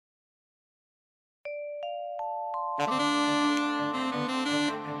Hi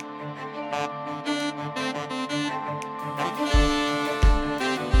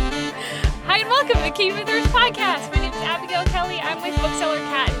and welcome to the Key Withers podcast. My name is Abigail Kelly. I'm with bookseller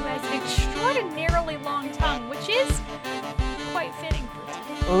Kat, who has an extraordinarily long tongue, which is quite fitting for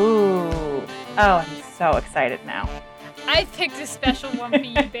today. Ooh. Oh, I'm so excited now. I picked a special one for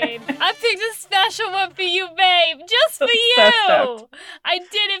you, babe. Just for you. So stoked. I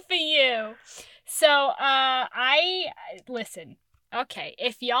did it for you. So, listen. Okay,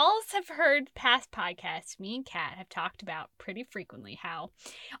 if y'all have heard past podcasts, me and Kat have talked about pretty frequently how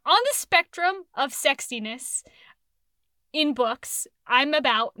on the spectrum of sexiness in books, I'm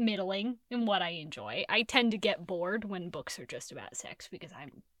about middling in what I enjoy. I tend to get bored when books are just about sex because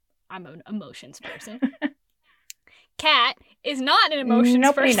I'm an emotions person. Kat is not an emotions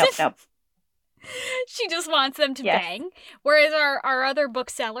person. Nope. She just wants them to bang. Whereas our other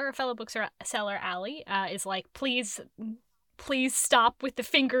bookseller, fellow bookseller, Allie, is like, please stop with the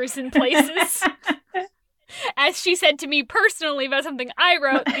fingers in places. As she said to me personally about something I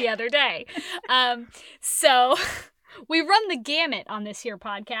wrote the other day. So we run the gamut on this here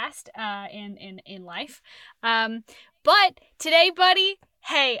podcast in life. But today, buddy,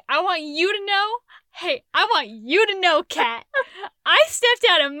 I want you to know, Kat, I stepped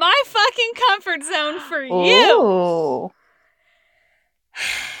out of my fucking comfort zone for you. Ooh.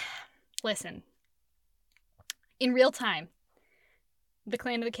 Listen, in real time, the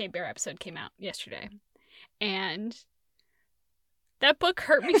Clan of the Cave Bear episode came out yesterday, and that book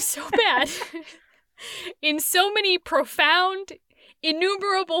hurt me so bad in so many profound,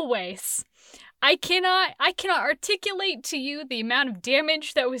 innumerable ways. I cannot articulate to you the amount of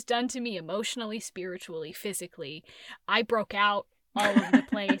damage that was done to me emotionally, spiritually, physically. I broke out all over the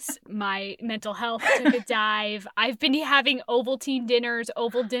place. My mental health took a dive. I've been having Ovaltine dinners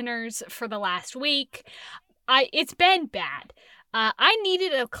for the last week. It's been bad. I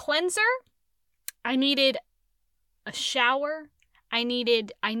needed a cleanser. I needed a shower. I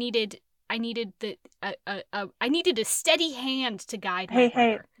needed a steady hand to guide my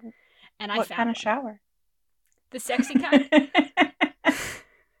brother. And what kind of shower? The sexy kind. Cause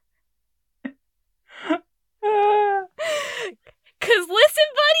listen,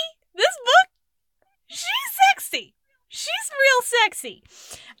 buddy, this book, she's sexy. She's real sexy.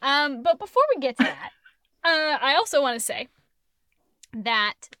 But before we get to that, I also want to say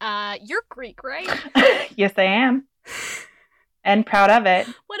that you're Greek, right? Yes, I am. And proud of it.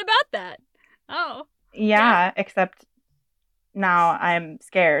 What about that? Oh. Yeah, except now I'm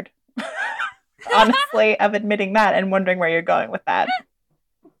scared. Honestly, of admitting that and wondering where you're going with that.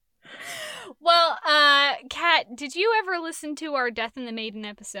 Well, Kat, did you ever listen to our Death and the Maiden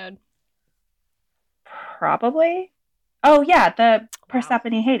episode? Probably. Oh, yeah, the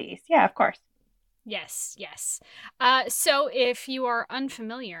Persephone Hades. Yeah, of course. Yes. So if you are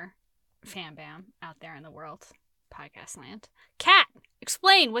unfamiliar, fam bam, out there in the world, podcast land, Kat,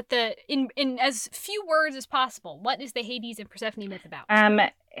 explain what in as few words as possible, what is the Hades and Persephone myth about?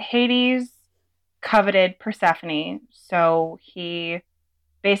 Hades coveted Persephone, so he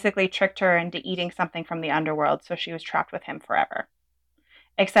basically tricked her into eating something from the underworld, so she was trapped with him forever.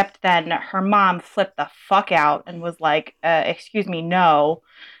 Except then her mom flipped the fuck out and was like, excuse me, no.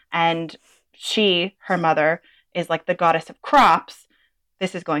 And she, her mother, is like the goddess of crops.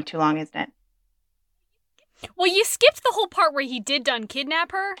 This is going too long, isn't it? Well, you skipped the whole part where he did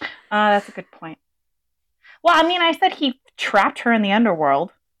kidnap her. That's a good point. Well, I mean, I said he trapped her in the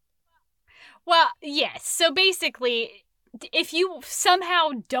underworld. Well, yes. So basically, if you somehow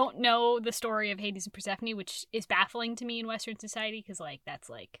don't know the story of Hades and Persephone, which is baffling to me in Western society, because,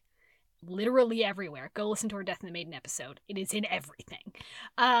 that's, literally everywhere. Go listen to our Death and the Maiden episode. It is in everything.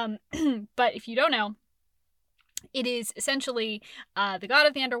 But if you don't know, it is essentially the god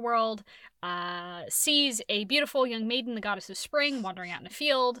of the underworld sees a beautiful young maiden, the goddess of spring, wandering out in a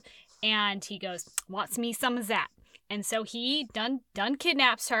field, and he goes, wants me some of that. And so he done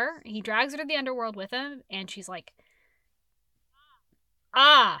kidnaps her. He drags her to the underworld with him, and she's like,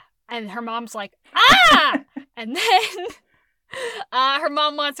 ah! And her mom's like, ah! And then her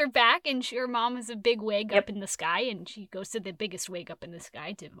mom wants her back, and her mom has a big wig up in the sky, and she goes to the biggest wig up in the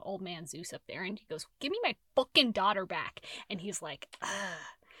sky to old man Zeus up there, and he goes, give me my fucking daughter back. And he's like,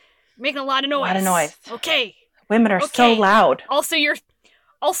 making a lot of noise. Okay. Women are so loud. Also, you're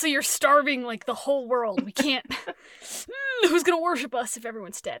starving the whole world. We can't. Who's gonna worship us if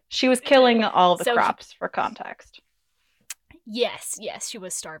everyone's dead? She was killing all the crops, for context. Yes, she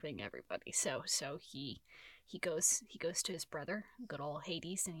was starving everybody. So he goes to his brother, good old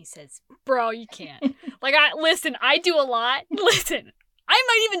Hades, and he says, "Bro, you can't. I do a lot. Listen, I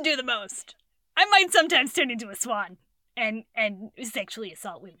might even do the most. I might sometimes turn into a swan and sexually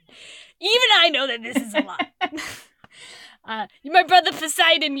assault women. Even I know that this is a lot. My brother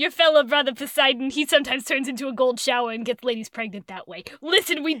Poseidon, your fellow brother Poseidon, he sometimes turns into a gold shower and gets ladies pregnant that way.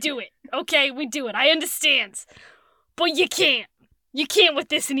 Listen, we do it, okay? We do it. I understand. But you can't. You can't with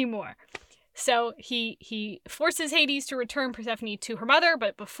this anymore. So he forces Hades to return Persephone to her mother,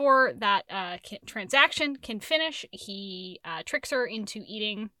 but before that transaction can finish, he tricks her into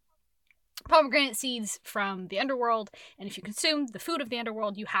eating pomegranate seeds from the underworld, and if you consume the food of the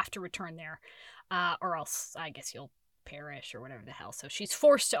underworld, you have to return there, or else I guess you'll perish or whatever the hell. So she's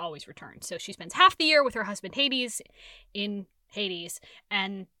forced to always return. So she spends half the year with her husband Hades in Hades,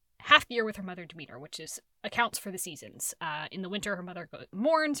 and half the year with her mother Demeter, which accounts for the seasons. In the winter, her mother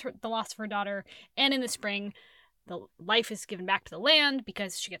mourns the loss of her daughter, and in the spring, the life is given back to the land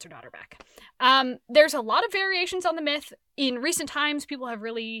because she gets her daughter back. There's a lot of variations on the myth. In recent times, people have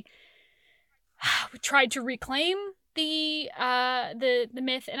really tried to reclaim the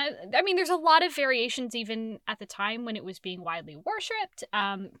myth, and I mean, there's a lot of variations even at the time when it was being widely worshipped.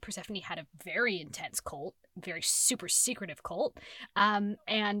 Persephone had a very intense cult, very super secretive cult,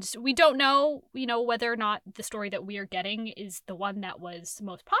 and we don't know, whether or not the story that we are getting is the one that was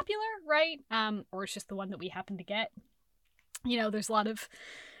most popular, right? Or it's just the one that we happen to get. There's a lot of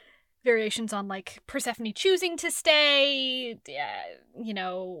variations on like Persephone choosing to stay,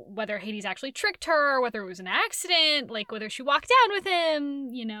 whether Hades actually tricked her, whether it was an accident, like whether she walked down with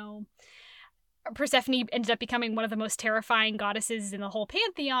him, Persephone ended up becoming one of the most terrifying goddesses in the whole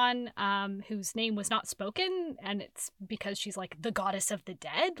pantheon, whose name was not spoken, and it's because she's like the goddess of the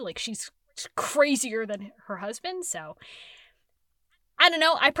dead, like she's crazier than her husband, so I don't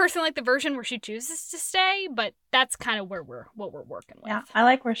know. I personally like the version where she chooses to stay, but that's kind of what we're working with. Yeah, I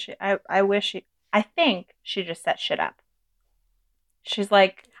like where I think she just set shit up. She's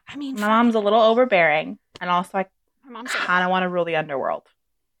like, my mom's a little overbearing, and also I kind of want to rule the underworld.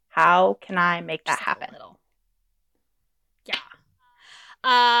 How can I make that happen? Yeah.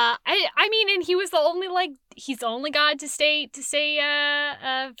 I mean, and he was he's the only god to stay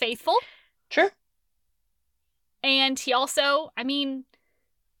faithful. True. And he also, I mean,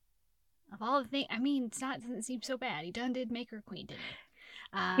 of all the things, I mean, doesn't seem so bad. He done did make her queen, didn't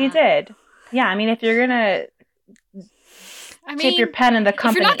he? He did. Yeah, I mean, if you're gonna tip your pen in the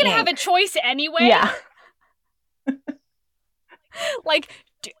company, if you're not gonna have a choice anyway, yeah.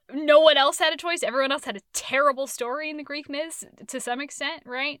 No one else had a choice. Everyone else had a terrible story in the Greek myths to some extent,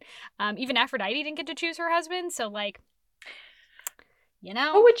 right? Even Aphrodite didn't get to choose her husband, so What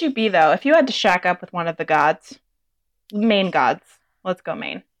would you be, though, if you had to shack up with one of the gods? Main gods. Let's go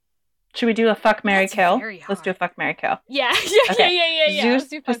main. Should we do a fuck, marry, kill? Let's do a fuck, marry, kill. Yeah. Okay. Yeah.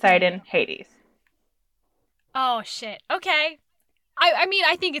 Zeus, Poseidon, Hades. Oh, shit. Okay. I mean,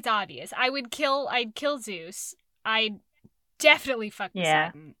 I think it's obvious. I'd kill Zeus. I'd definitely fuck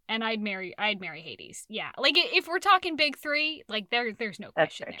Poseidon. And I'd marry Hades. Yeah. Like, if we're talking big three, like, there's no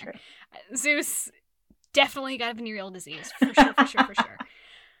question there. True. Zeus definitely got a venereal disease. For sure.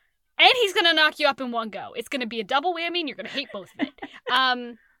 And he's going to knock you up in one go. It's going to be a double whammy, and you're going to hate both of it.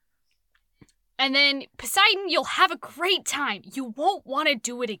 And then Poseidon, you'll have a great time. You won't want to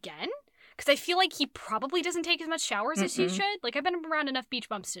do it again, because I feel like he probably doesn't take as much showers as he should. Like, I've been around enough beach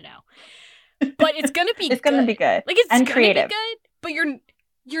bumps to know. But it's going to be It's going to be good. Like, it's and gonna creative. Be good, but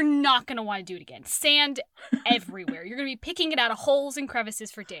you're not going to want to do it again. Sand everywhere. You're going to be picking it out of holes and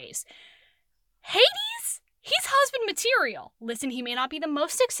crevices for days. Hades? He's husband material. Listen, he may not be the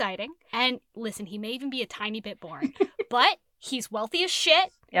most exciting, and listen, he may even be a tiny bit boring, but he's wealthy as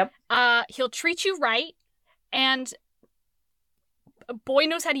shit. Yep. He'll treat you right, and a boy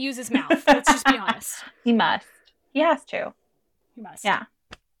knows how to use his mouth. Let's just be honest. He must. He has to. He must. Yeah.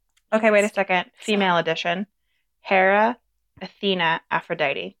 Okay, wait a second. Female edition. Hera, Athena,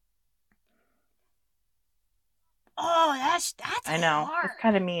 Aphrodite. Oh, that's I know. hard. It's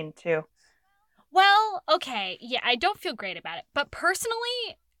kind of mean, too. Well, okay. Yeah, I don't feel great about it. But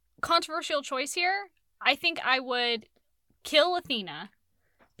personally, controversial choice here, I think I would kill Athena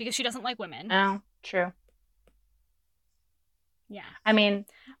because she doesn't like women. Oh, true. Yeah. I mean,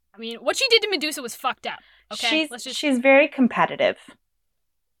 what she did to Medusa was fucked up. Okay, she's very competitive.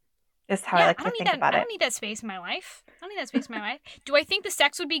 Is how I like to think about it. I don't need that space in my life. Do I think the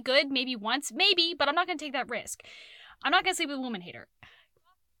sex would be good? Maybe once, maybe, but I'm not going to take that risk. I'm not going to sleep with a woman hater.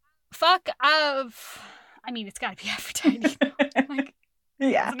 Fuck of, it's got to be Aphrodite.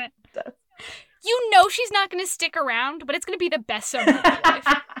 Yeah. Isn't it? It does. You know she's not going to stick around, but it's going to be the best summer of your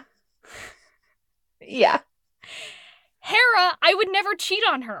life. Yeah. Hera, I would never cheat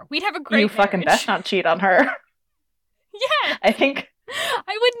on her. We'd have a great marriage. Fucking best not cheat on her. Yeah. I think.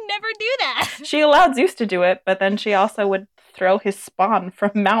 I would never do that. She allowed Zeus to do it, but then she also would throw his spawn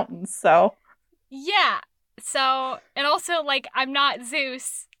from mountains, so. Yeah. So, and also, like, I'm not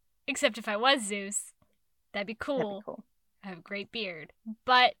Zeus, except if I was Zeus, that'd be cool. That'd be cool. I have a great beard.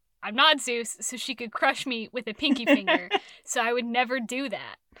 But I'm not Zeus, so she could crush me with a pinky finger, so I would never do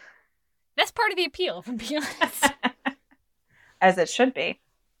that. That's part of the appeal, if I'm being honest. As it should be.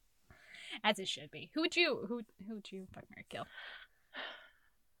 As it should be. Who would you fuck, marry, kill?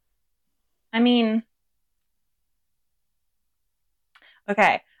 I mean,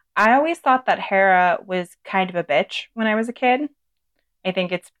 okay. I always thought that Hera was kind of a bitch when I was a kid. I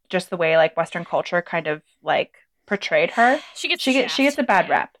think it's just the way like Western culture kind of like portrayed her. She gets a bad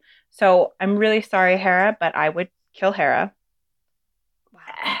rep. So I'm really sorry, Hera, but I would kill Hera.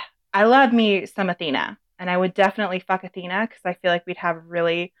 Wow. I love me some Athena, and I would definitely fuck Athena because I feel like we'd have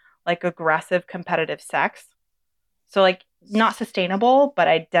really like aggressive competitive sex. So like not sustainable, but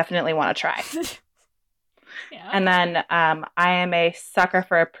I definitely want to try. Yeah. And then I am a sucker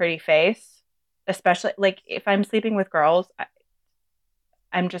for a pretty face, especially like if I'm sleeping with girls,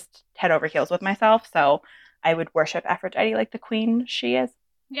 I'm just head over heels with myself. So I would worship Aphrodite like the queen she is.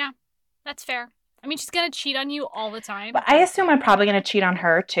 Yeah, that's fair. I mean, she's going to cheat on you all the time. But I assume I'm probably going to cheat on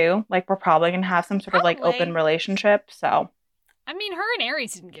her too. Like we're probably going to have some sort of like open relationship. So. I mean, her and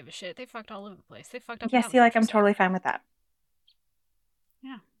Ares didn't give a shit. They fucked all over the place. They fucked up. Yeah, see, like I'm totally fine with that.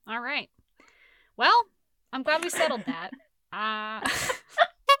 Yeah. All right. Well, I'm glad we settled that.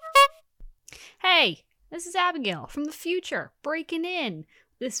 Hey, this is Abigail from the future breaking in.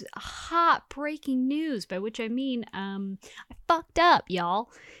 This hot breaking news, by which I mean, I fucked up, y'all.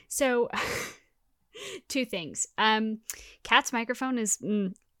 So, two things. Kat's microphone is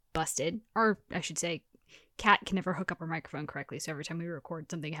busted, or I should say, Kat can never hook up her microphone correctly. So every time we record,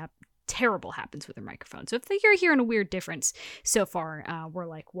 something terrible happens with her microphone. So if you're hearing a weird difference so far, we're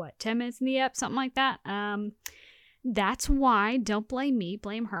like, what, 10 minutes in the app, something like that. That's why. Don't blame me,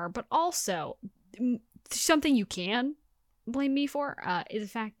 blame her. But also, something you can blame me for is the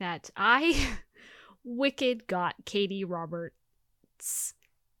fact that I wicked got Katie Roberts'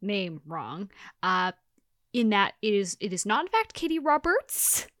 name wrong. In that it is not in fact Katie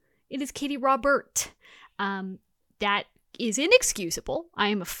Roberts. It is Katie Robert. That is inexcusable. I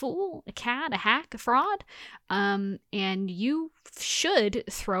am a fool, a cat, a hack, a fraud. And you should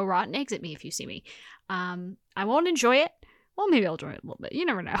throw rotten eggs at me if you see me. I won't enjoy it. Well, maybe I'll enjoy it a little bit. You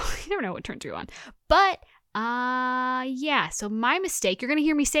never know. You never know what turns you on. But yeah, so my mistake, you're going to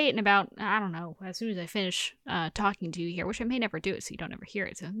hear me say it in about, I don't know, as soon as I finish talking to you here, which I may never do it so you don't ever hear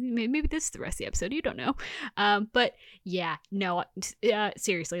it. So maybe this is the rest of the episode. You don't know. But yeah, no,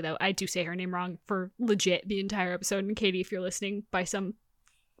 seriously though, I do say her name wrong for legit the entire episode. And Katie, if you're listening by some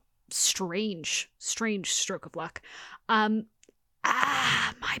strange stroke of luck, my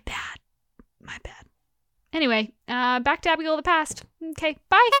bad. Anyway, back to Abigail of the past. Okay,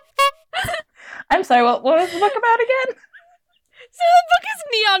 bye. I'm sorry, what was the book about again? So the book is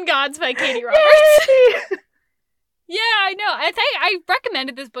Neon Gods by Katie Roberts. Yeah, I know. I think I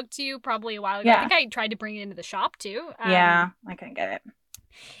recommended this book to you probably a while ago. Yeah. I think I tried to bring it into the shop too. Yeah, I couldn't get it.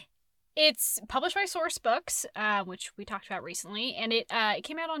 It's published by Source Books, which we talked about recently, and it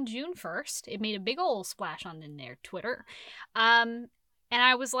came out on June 1st. It made a big old splash on in their Twitter. And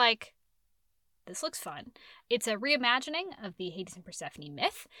I was like, this looks fun. It's a reimagining of the Hades and Persephone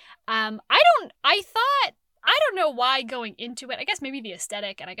myth. I don't know why going into it. I guess maybe the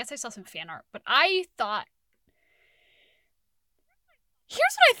aesthetic, and I guess I saw some fan art, but I thought, here's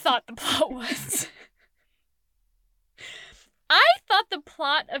what I thought the plot was. I thought the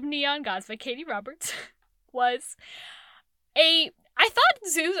plot of Neon Gods by Katie Roberts was I thought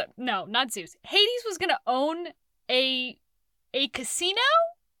Zeus, no, not Zeus. Hades was going to own a casino.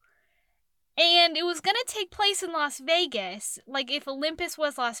 And it was going to take place in Las Vegas, like if Olympus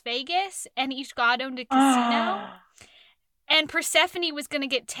was Las Vegas and each god owned a casino. And Persephone was going to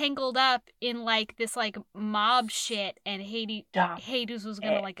get tangled up in like this like mob shit and Hades was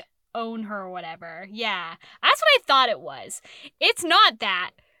going to like own her or whatever. Yeah. That's what I thought it was. It's not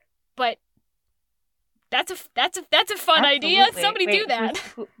that, but that's a fun idea. Somebody do that.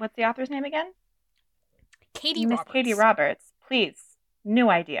 What's the author's name again? Katie Miss Roberts. Katie Roberts. Please. New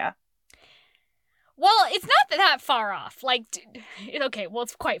idea. Well, it's not that far off. Like, okay, well,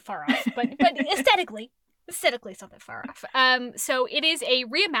 it's quite far off, but aesthetically, it's not that far off. So it is a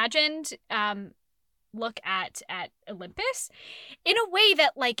reimagined look at Olympus in a way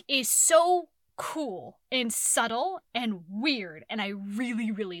that like is so cool and subtle and weird, and I really,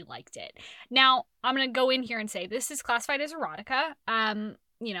 really liked it. Now, I'm gonna go in here and say this is classified as erotica.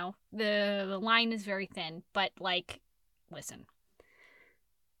 You know, the line is very thin, but like, listen.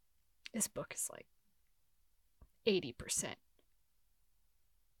 This book is like 80%.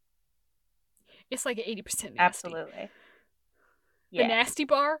 It's like 80% nasty. Absolutely. The nasty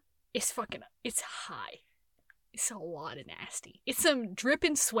bar is it's high. It's a lot of nasty. It's some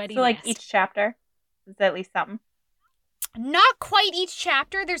dripping sweaty So, like, nasty. each chapter is at least something? Not quite each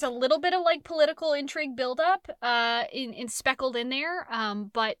chapter. There's a little bit of, like, political intrigue buildup in speckled in there,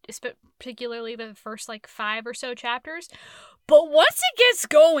 but particularly the first, like, 5 or so chapters. But once it gets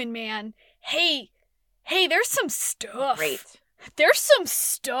going, man, hey, there's some stuff. Great. There's some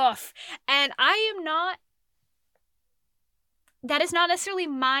stuff. And I am not... That is not necessarily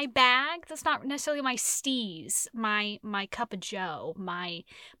my bag. That's not necessarily my steez, my cup of joe, my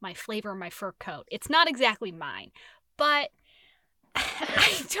flavor, my fur coat. It's not exactly mine. But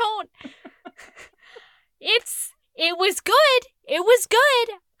I don't... It was good. It was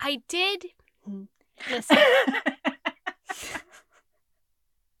good. I did... Listen.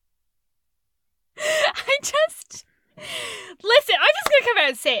 Listen, I'm just gonna come out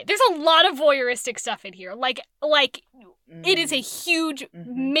and say it. There's a lot of voyeuristic stuff in here. Like it is a huge,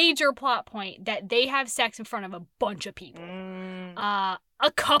 major plot point that they have sex in front of a bunch of people. A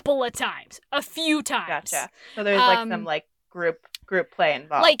couple of times. A few times. Gotcha. So there's like some like group play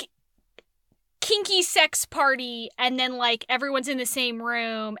involved. Like kinky sex party, and then like everyone's in the same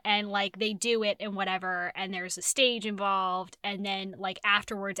room and like they do it and whatever, and there's a stage involved, and then like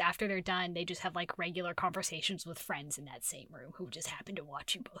afterwards, after they're done, they just have like regular conversations with friends in that same room who just happen to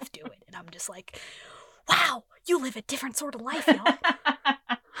watch you both do it. And I'm just like, wow, you live a different sort of life, y'all.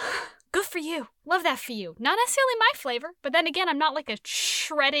 Good for you. Love that for you. Not necessarily my flavor, but then again, I'm not like a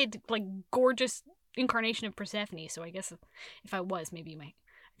shredded, like gorgeous incarnation of Persephone, so I guess if I was, maybe you might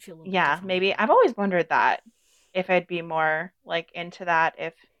feel a little different. Maybe. I've always wondered that, if I'd be more like into that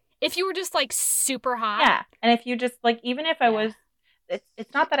if you were just like super hot. Yeah. And if you just like, even if I was,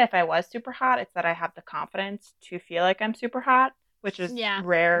 it's not that if I was super hot, it's that I have the confidence to feel like I'm super hot, which is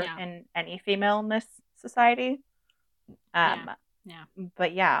rare in any female in this society.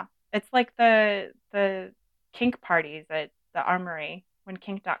 But yeah, it's like the kink parties at the Armory when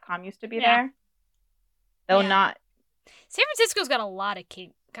kink.com used to be there. Though not. San Francisco's got a lot of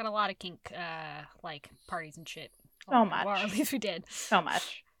kink like parties and shit. So much. Or at least we did. So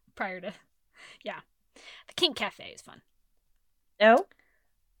much. Prior to, the Kink Cafe is fun. Oh?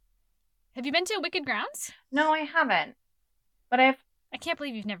 Have you been to Wicked Grounds? No, I haven't. But I can't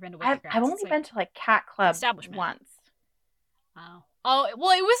believe you've never been to Wicked Grounds. I've only been to like Cat Club once. Oh,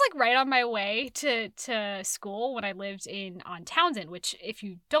 well, it was like right on my way to school when I lived on Townsend, which if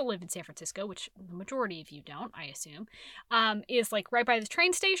you don't live in San Francisco, which the majority of you don't, I assume, is like right by the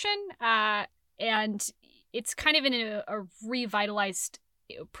train station. And it's kind of in a revitalized,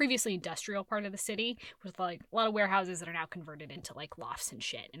 previously industrial part of the city with like a lot of warehouses that are now converted into like lofts and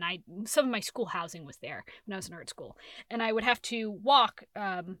shit. And some of my school housing was there when I was in art school. And I would have to walk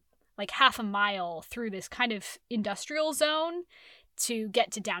like half a mile through this kind of industrial zone to get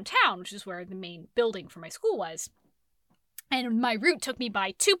to downtown, which is where the main building for my school was. And my route took me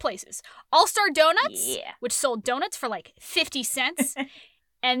by 2 places. All-Star Donuts, which sold donuts for like 50 cents.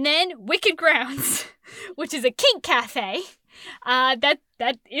 And then Wicked Grounds, which is a kink cafe. That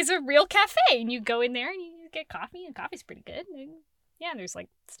is a real cafe. And you go in there and you get coffee, and coffee's pretty good. And there's like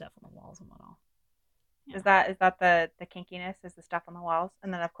stuff on the walls and whatnot. Yeah. Is that the kinkiness? Is the stuff on the walls?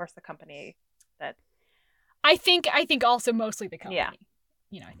 And then of course the company that I think also mostly the company.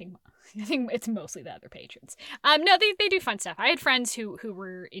 Yeah. I think it's mostly the other patrons. No, they do fun stuff. I had friends who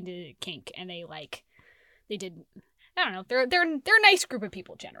were into kink, and they did, I don't know, they're a nice group of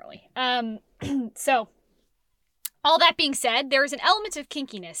people generally. So all that being said, there is an element of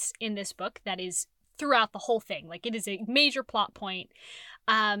kinkiness in this book that is throughout the whole thing. Like, it is a major plot point.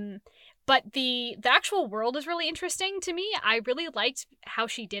 But the actual world is really interesting to me. I really liked how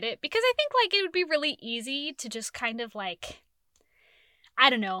she did it, because I think like it would be really easy to just kind of like, I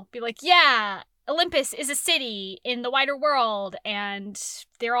don't know, be like, yeah, Olympus is a city in the wider world and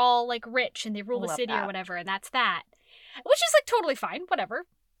they're all like rich and they rule the city or whatever, and that's that. Which is like totally fine, whatever.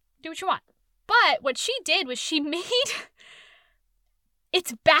 Do what you want. But what she did was she made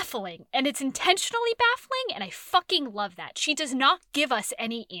it's baffling, and it's intentionally baffling, and I fucking love that. She does not give us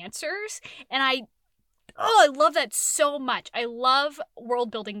any answers, and I love that so much. I love world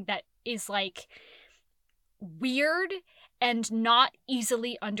building that is like weird and not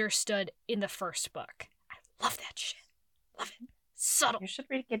easily understood in the first book. I love that shit. Love it. Subtle. You should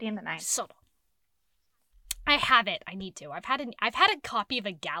read Gideon the Ninth. Subtle. I have it. I need to. I've had a copy of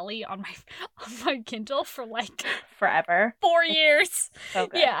a galley on my Kindle for like forever. 4 years. So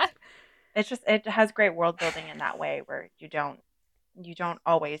good. Yeah. It's just, it has great world building in that way where you don't you don't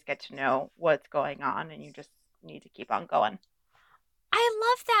always get to know what's going on, and you just need to keep on going. I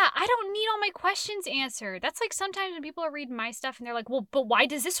love that. I don't need all my questions answered. That's like sometimes when people are reading my stuff and they're like, well, but why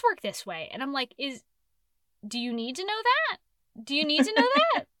does this work this way? And I'm like, do you need to know that? Do you need to know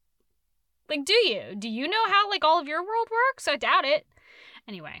that? Like, do you? Do you know how, like, all of your world works? I doubt it.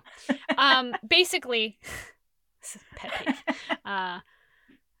 Anyway, basically, pet peeve.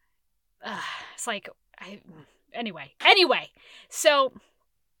 It's like, anyway. So,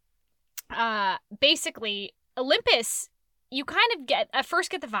 basically, Olympus, you kind of at first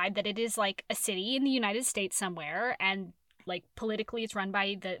get the vibe that it is like a city in the United States somewhere, and like politically it's run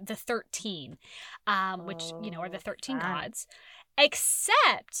by the 13, which, you know, are the 13 gods.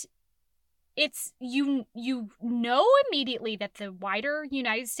 Except it's you know immediately that the wider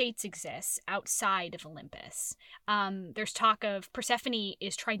United States exists outside of Olympus. There's talk of Persephone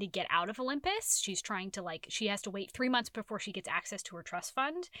is trying to get out of Olympus. She's trying to, like, she has to wait 3 months before she gets access to her trust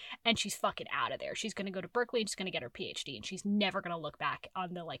fund, and she's fucking out of there. She's going to go to Berkeley and she's going to get her PhD, and she's never going to look back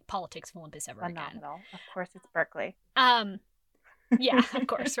on the, like, politics of Olympus ever again. Of course it's Berkeley. Yeah, of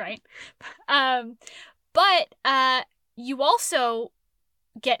course, right? But you also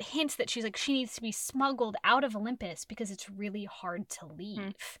get hints that she needs to be smuggled out of Olympus because it's really hard to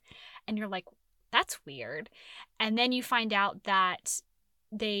leave. And you're like, that's weird. And then you find out that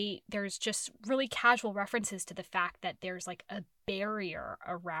there's just really casual references to the fact that there's like a barrier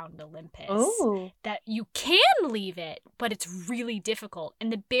around Olympus. Ooh. That you can leave it, but it's really difficult.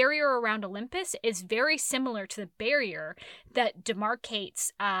 And the barrier around Olympus is very similar to the barrier that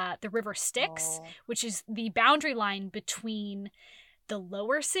demarcates the river Styx, which is the boundary line between the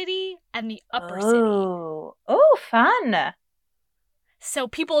lower city and the upper city. Oh, fun. So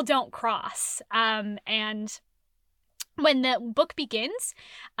people don't cross. And when the book begins,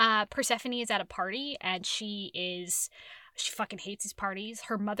 Persephone is at a party, and she fucking hates these parties.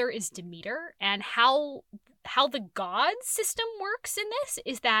 Her mother is Demeter, and how the god system works in this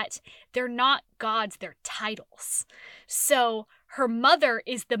is that they're not gods, they're titles. So her mother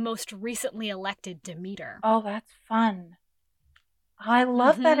is the most recently elected Demeter. Oh, that's fun. I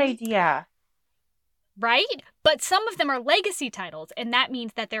love that idea. Right? But some of them are legacy titles, and that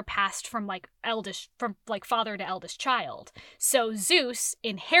means that they're passed from father to eldest child. So Zeus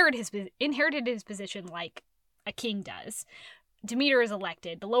inherited his position like a king does. Demeter is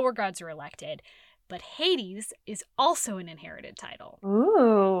elected. The lower gods are elected. But Hades is also an inherited title.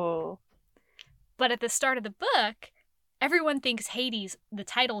 Ooh. But at the start of the book, everyone thinks Hades, the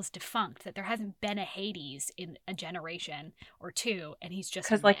title, is defunct, that there hasn't been a Hades in a generation or two, and he's just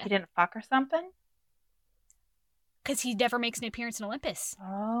because, like, he didn't fuck or something? Because he never makes an appearance in Olympus.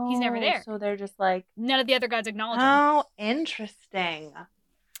 Oh. He's never there. So they're just like... None of the other gods acknowledge him. Oh, interesting.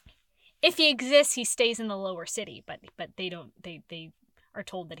 If he exists, he stays in the lower city, but they don't... They are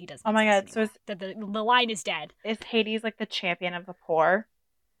told that he doesn't. Oh my god, anymore. so that the line is dead. Is Hades like the champion of the poor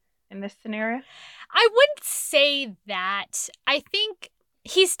in this scenario? I wouldn't say that. I think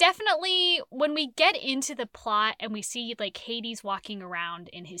he's definitely, when we get into the plot and we see like Hades walking around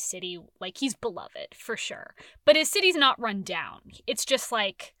in his city, like he's beloved for sure. But his city's not run down. It's just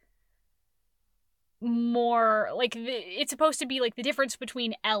like more like it's supposed to be like the difference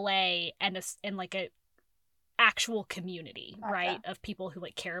between LA and like a actual community, right, of people who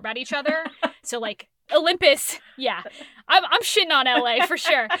like care about each other. So like Olympus, yeah, I'm shitting on LA for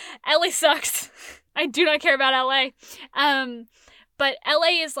sure. LA sucks. I do not care about LA. But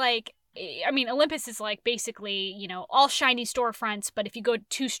LA is like, I mean, Olympus is like basically, you know, all shiny storefronts, but if you go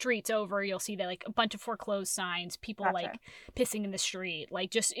 2 streets over, you'll see that like a bunch of foreclosed signs, people like pissing in the street,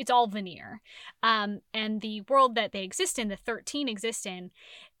 like just, it's all veneer. And the world that they exist in, the 13 exist in,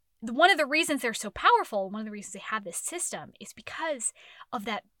 one of the reasons they're so powerful, one of the reasons they have this system, is because of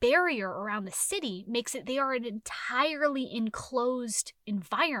that barrier around the city makes it, they are an entirely enclosed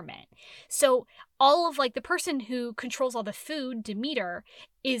environment. So all of like the person who controls all the food, Demeter,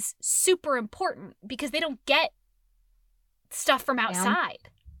 is super important because they don't get stuff from outside.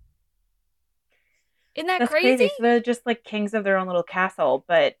 Isn't that crazy? So they're just like kings of their own little castle,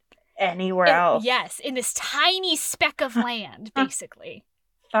 but anywhere else. Yes, in this tiny speck of land, basically.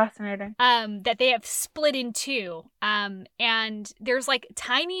 Fascinating. That they have split in 2. And there's like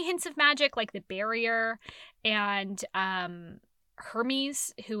tiny hints of magic, like the barrier, and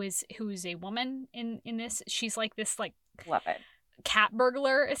Hermes, who is a woman in this. She's like this like love it cat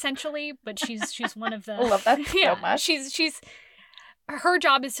burglar essentially, but she's one of the I love that so much. She's her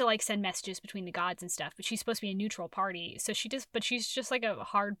job is to like send messages between the gods and stuff, but she's supposed to be a neutral party. So she's just like a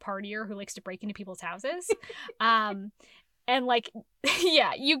hard partier who likes to break into people's houses. And, like,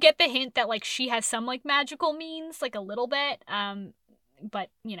 yeah, you get the hint that, like, she has some, like, magical means, like, a little bit. but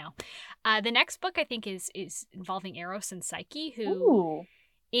you know, the next book I think is involving Eros and Psyche, who Ooh.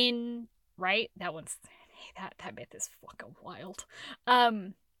 in right that one's that myth is fucking wild.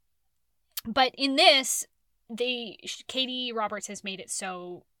 But in this, Katie Roberts has made it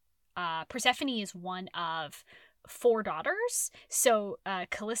so Persephone is one of 4 daughters. So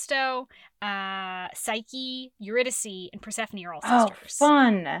Callisto, Psyche, Eurydice, and Persephone are all sisters. Oh,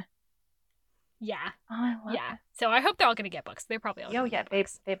 fun. Yeah. Oh, I love Yeah. it. So I hope they're all gonna get books. They're probably all. Oh, gonna yeah, get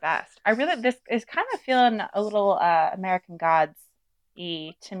books. they best. I really, this is kind of feeling a little American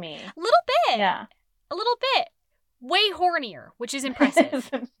Gods-y to me. A little bit. Yeah. A little bit. Way hornier, which is impressive. It's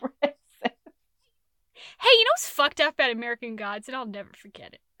impressive. Hey, you know what's fucked up about American Gods, and I'll never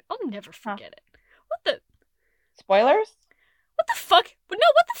forget it. I'll never forget it. What the Spoilers? What the fuck? No,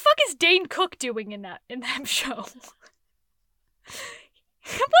 what the fuck is Dane Cook doing in that show? What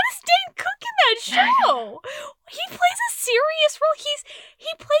is Dane Cook in that show? He plays a serious role.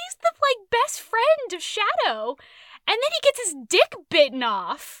 He plays the like best friend of Shadow, and then he gets his dick bitten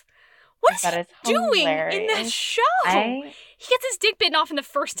off. What is he doing in that show? He gets his dick bitten off in the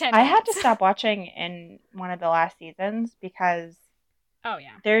first 10 minutes. I had to stop watching in one of the last seasons because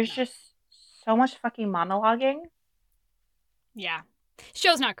there's just so much fucking monologuing. Yeah.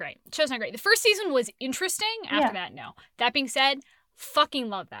 Show's not great. The first season was interesting. After that, no. That being said, fucking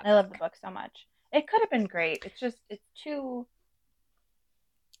love that book. I love the book so much. It could have been great. It's too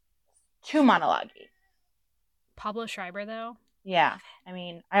monologue-y. Pablo Schreiber, though. Yeah. I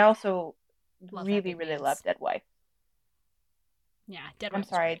mean, I also really love Dead Wife. Yeah, Dead Wife. I'm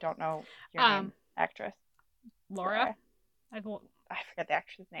sorry, I don't know your name, actress. Laura? I forget the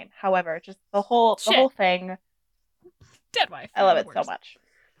actress's name. However, just the whole thing. Dead Wife. I love it so much.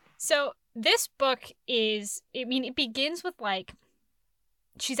 So this book it begins with like,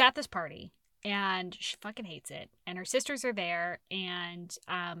 she's at this party and she fucking hates it. And her sisters are there and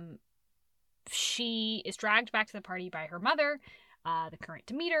she is dragged back to the party by her mother, the current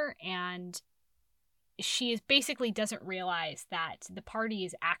Demeter, and she basically doesn't realize that the party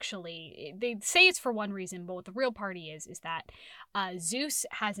is actually, they say it's for one reason, but what the real party is that Zeus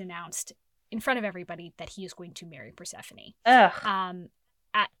has announced in front of everybody that he is going to marry Persephone. Ugh.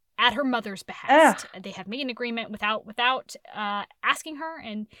 At her mother's behest. Ugh. They have made an agreement without asking her,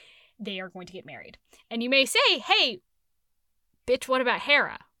 and they are going to get married. And you may say, hey, bitch, what about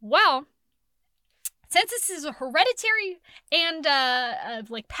Hera? Well, since this is a hereditary and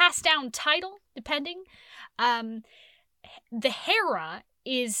like passed down title, depending, the Hera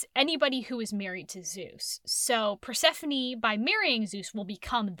is anybody who is married to Zeus. So Persephone, by marrying Zeus, will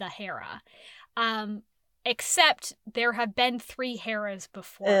become the Hera. Except there have been 3 Heras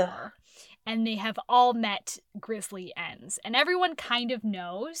before her, and they have all met grisly ends. And everyone kind of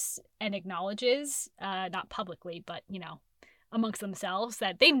knows and acknowledges, not publicly, but, you know, amongst themselves,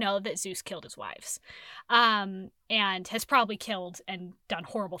 that they know that Zeus killed his wives, and has probably killed and done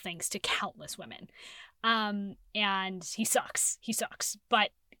horrible things to countless women. And he sucks.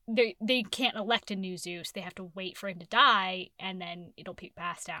 But they can't elect a new Zeus. They have to wait for him to die, and then it'll be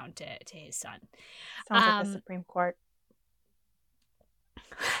passed down to his son. Sounds like the Supreme Court.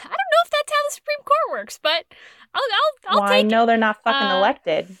 I don't know if that's how the Supreme Court works, but I'll take it. I know they're not fucking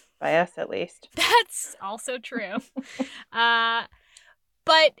elected by us, at least. That's also true. So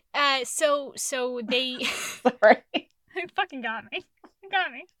they. Sorry. It fucking got me.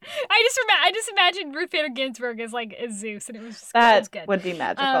 I just imagined Ruth Bader Ginsburg as Zeus, and it was just that good. Would be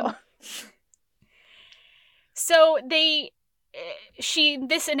magical. So this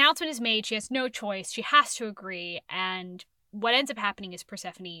announcement is made. She has no choice. She has to agree, and what ends up happening is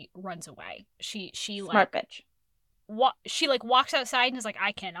Persephone runs away. She Smart bitch. She walks outside and is like,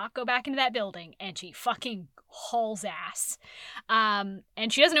 I cannot go back into that building, and she fucking hauls ass. And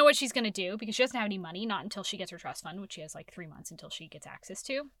she doesn't know what she's gonna do because she doesn't have any money, not until she gets her trust fund, which she has 3 months until she gets access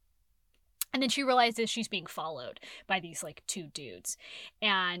to. And then she realizes she's being followed by these 2 dudes,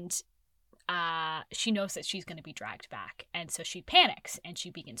 and she knows that she's going to be dragged back, and so she panics and she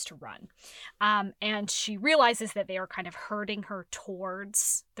begins to run. And she realizes that they are kind of herding her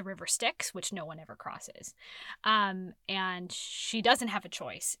towards the river Styx, which no one ever crosses. And she doesn't have a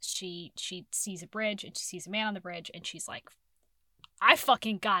choice. She sees a bridge and she sees a man on the bridge, and she's like, I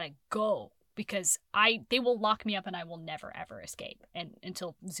fucking gotta go, because they will lock me up and I will never ever escape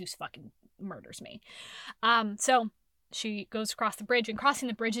until Zeus fucking murders me. So she goes across the bridge, and crossing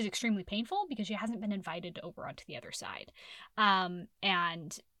the bridge is extremely painful because she hasn't been invited over onto the other side.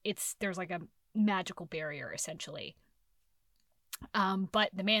 And there's a magical barrier essentially. But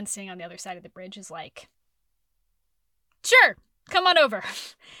the man sitting on the other side of the bridge is like, sure, come on over.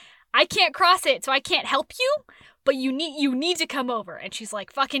 I can't cross it, so I can't help you, but you need to come over. And she's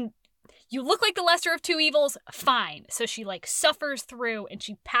like, fucking, you look like the lesser of two evils, fine. So she like suffers through and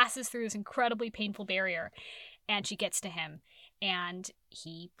she passes through this incredibly painful barrier and she gets to him and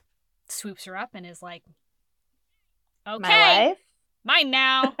he swoops her up and is like, okay, My wife? mine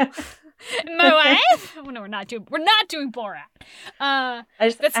now. My wife? Oh, no, we're not doing Borat. I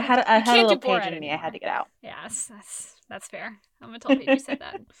had a little page in me. I had to get out. Yes, that's fair. I'm gonna tell Paige you said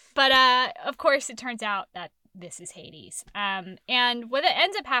that. But of course, it turns out that this is Hades. And what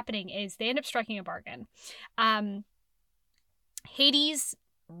ends up happening is they end up striking a bargain. Hades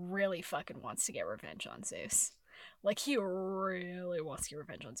really fucking wants to get revenge on Zeus. Like, he really wants to get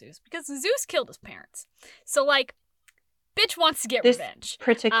revenge on Zeus because Zeus killed his parents. So, like, bitch wants to get revenge.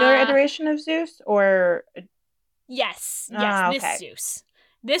 Particular iteration of Zeus, or yes, okay. This Zeus.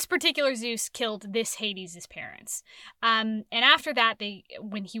 This particular Zeus killed this Hades' parents. And after that,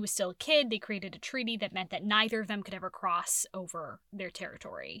 when he was still a kid, they created a treaty that meant that neither of them could ever cross over their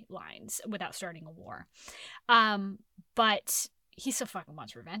territory lines without starting a war. But he still fucking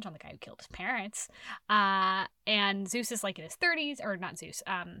wants revenge on the guy who killed his parents. And Zeus is like in his 30s, or not Zeus.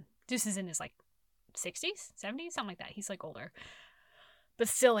 Zeus is in his like 60s, 70s, something like that. He's like older. But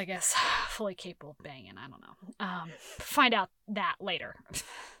still, I guess, fully capable of banging. I don't know. Find out that later.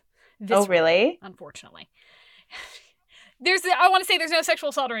 Really? Unfortunately. I want to say there's no sexual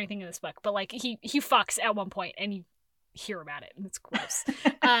assault or anything in this book, but like he fucks at one point and you hear about it and it's gross.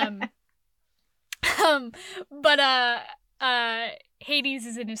 But Hades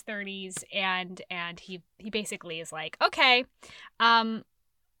is in his 30s and he basically is like, okay,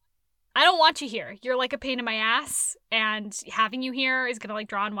 I don't want you here. You're like a pain in my ass, and having you here is gonna like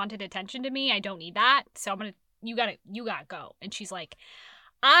draw unwanted attention to me. I don't need that. So you gotta go. And she's like,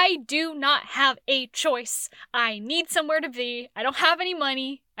 I do not have a choice. I need somewhere to be. I don't have any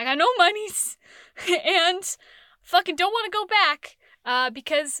money. I got no monies. And fucking don't want to go back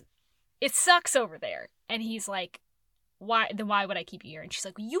because it sucks over there. And he's like, why would I keep you here? And she's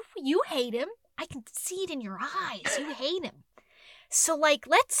like, you hate him. I can see it in your eyes. You hate him. So like,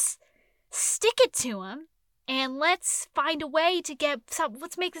 let's stick it to him and let's find a way to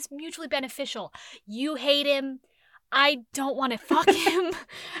let's make this mutually beneficial. You hate him. I don't want to fuck him.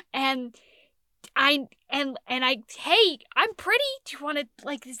 hey, I'm pretty. Do you want to,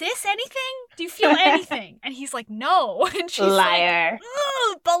 like, is this anything? Do you feel anything? And he's like, no. And she's liar.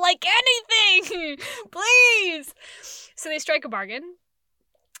 Like, but like anything, please. So they strike a bargain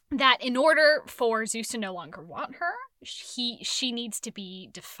that in order for Zeus to no longer want her, she needs to be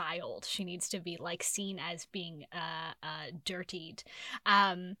defiled. She needs to be like seen as being dirtied.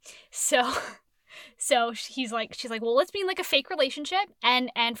 So she's like, well, let's be in like a fake relationship and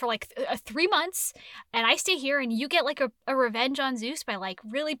for like 3 months, and I stay here and you get like a revenge on Zeus by like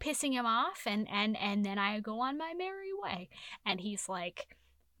really pissing him off, and then I go on my merry way. And he's like,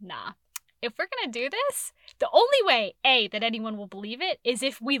 nah. If we're gonna do this, the only way, A, that anyone will believe it is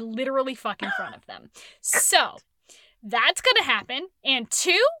if we literally fuck in front of them. So that's gonna happen. And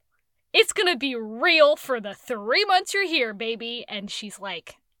 2, it's gonna be real for the 3 months you're here, baby. And she's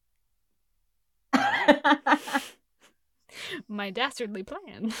like, my dastardly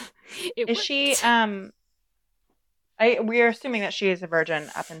plan. Is she we are assuming that she is a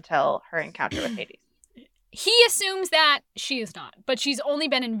virgin up until her encounter with Hades. He assumes that she is not, but she's only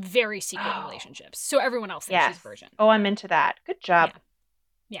been in very secret relationships, so everyone else thinks she's a virgin. Oh, I'm into that. Good job.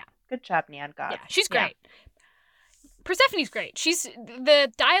 Yeah. Good job, Neon God. Yeah, she's great. Persephone's great.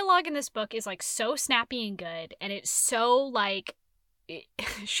 The dialogue in this book is like so snappy and good, and it's so like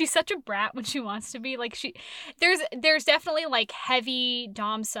she's such a brat when she wants to be. Like there's definitely like heavy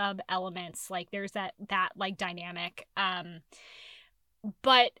dom sub elements. Like there's that like dynamic.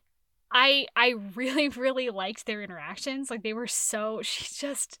 But I really, really liked their interactions. Like they were so, she's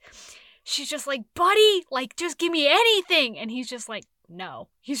just like, buddy, like just give me anything. And he's just like, no.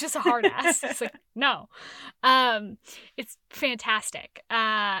 He's just a hard ass. It's like, no. It's fantastic.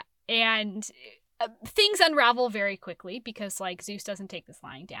 And things unravel very quickly because like Zeus doesn't take this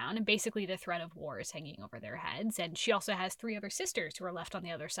lying down, and basically the threat of war is hanging over their heads. And she also has 3 other sisters who are left on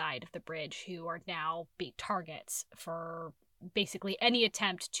the other side of the bridge who are now big targets for basically any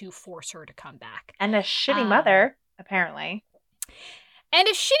attempt to force her to come back. And a shitty mother, apparently. And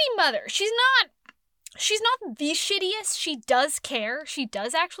a shitty mother. She's not the shittiest. She does care. She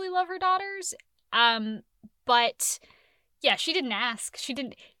does actually love her daughters. But yeah, she didn't ask.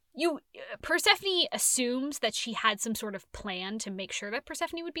 Persephone assumes that she had some sort of plan to make sure that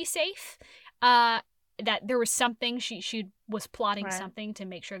Persephone would be safe. that there was something she was plotting Right. something to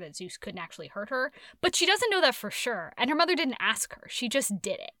make sure that Zeus couldn't actually hurt her, but she doesn't know that for sure, and her mother didn't ask her. She just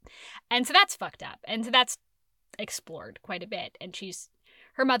did it. And so that's fucked up. And so that's explored quite a bit. And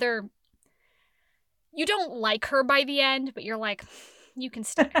her mother, you don't like her by the end, but you're like, you can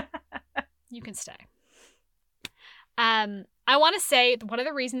stay. You can stay. I want to say one of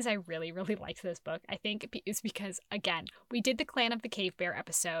the reasons I really, really liked this book, I think, is because, again, we did the Clan of the Cave Bear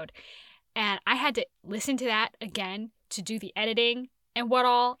episode, and I had to listen to that again to do the editing and what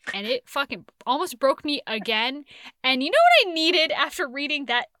all, and it fucking almost broke me again. And you know what I needed after reading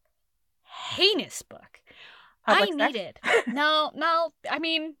that heinous book? Public I sex? needed. No. I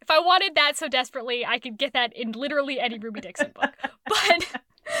mean, if I wanted that so desperately, I could get that in literally any Ruby Dixon book. But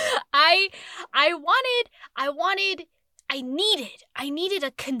I needed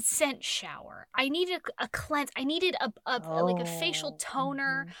a consent shower. I needed a cleanse. I needed like a facial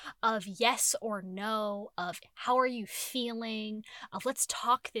toner of yes or no, of how are you feeling, of let's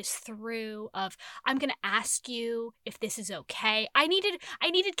talk this through, of I'm going to ask you if this is okay. I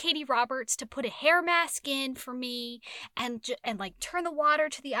needed Katie Roberts to put a hair mask in for me and like turn the water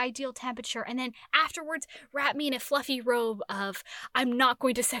to the ideal temperature, and then afterwards wrap me in a fluffy robe of I'm not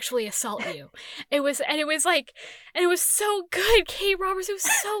going to sexually assault you. It was so good, Katie Roberts. It was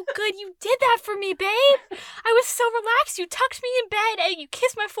so good. You did that for me, babe. I was so relaxed. You tucked me in bed and you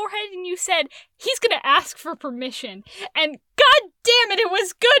kissed my forehead and you said, he's going to ask for permission. And god damn it, it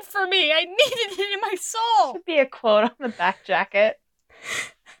was good for me. I needed it in my soul. Should be a quote on the back jacket.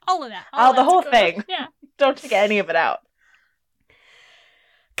 All of that. The whole thing. Yeah. Don't take any of it out.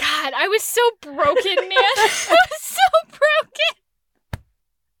 God, I was so broken, man. I was so broken.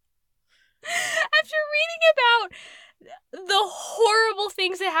 After reading about the horrible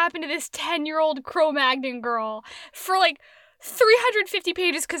things that happened to this 10-year-old Cro-Magnon girl for like 350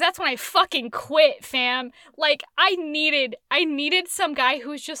 pages, because that's when I fucking quit, fam. Like, I needed some guy who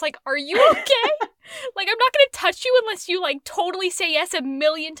was just like, are you okay? Like, I'm not gonna touch you unless you like totally say yes a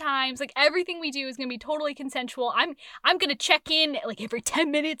million times. Like, everything we do is gonna be totally consensual. I'm gonna check in like every 10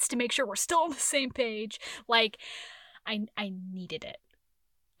 minutes to make sure we're still on the same page. Like, I needed it.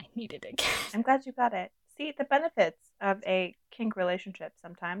 I needed it. I'm glad you got it. See, the benefits of a kink relationship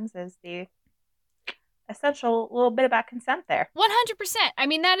sometimes is the essential little bit about consent there. 100%. I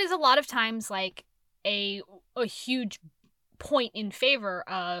mean, that is a lot of times like a huge point in favor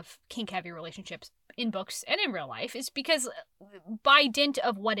of kink-heavy relationships in books and in real life, is because by dint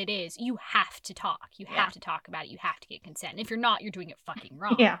of what it is, you have to talk. You have to talk about it. You have to get consent. And if you're not, you're doing it fucking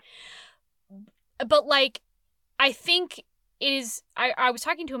wrong. Yeah. But like, I think it is, I was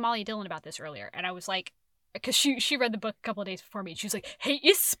talking to Amalia Dillon about this earlier, and I was like, because she read the book a couple of days before me, and she was like, hey,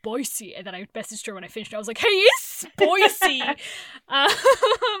 it's spicy. And then I messaged her when I finished. I was like, hey, it's spicy. And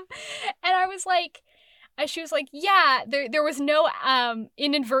I was like, she was like, yeah, there was no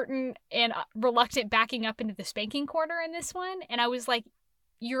inadvertent and reluctant backing up into the spanking corner in this one. And I was like,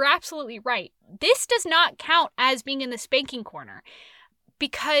 you're absolutely right. This does not count as being in the spanking corner,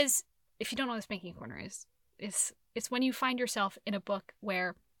 because if you don't know what the spanking corner is, it's when you find yourself in a book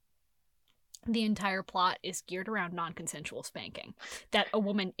where the entire plot is geared around non-consensual spanking that a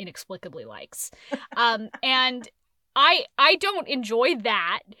woman inexplicably likes. And I don't enjoy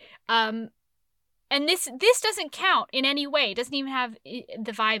that. And this doesn't count in any way. It doesn't even have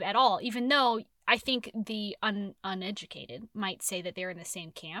the vibe at all, even though I think the uneducated might say that they're in the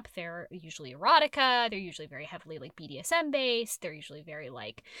same camp. They're usually erotica. They're usually very heavily like BDSM based. They're usually very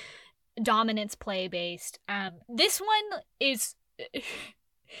like dominance play based. This one is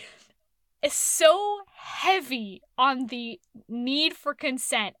so heavy on the need for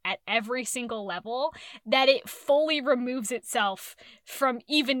consent at every single level that it fully removes itself from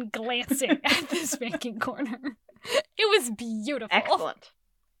even glancing at the spanking corner. It was beautiful. Excellent.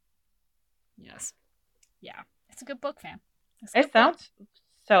 Yes. Yeah. It's a good book, fam. It sounds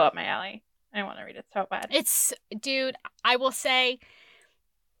so up my alley. I want to read it so bad. Dude, I will say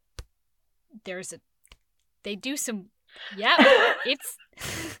they do some, it's,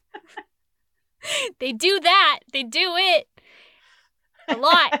 they do that. They do it a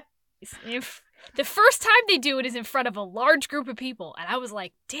lot. If the first time they do it is in front of a large group of people, and I was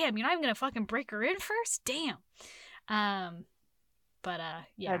like, damn, you're not even gonna fucking break her in first? Damn. But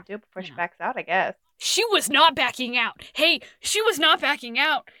yeah. Gotta do it before she backs out, I guess. She was not backing out. Hey, she was not backing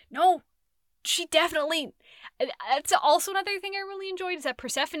out. No, she definitely. That's also another thing I really enjoyed, is that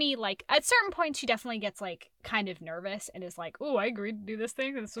Persephone, like, at certain points, she definitely gets, like, kind of nervous and is like, oh, I agreed to do this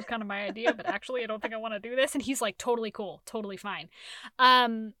thing. This was kind of my idea, but actually I don't think I want to do this. And he's like, totally cool. Totally fine.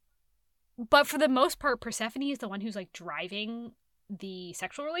 But for the most part, Persephone is the one who's, like, driving the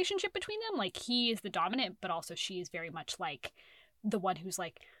sexual relationship between them. Like, he is the dominant, but also she is very much like the one who's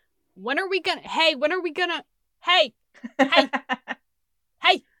like, when are we gonna, hey,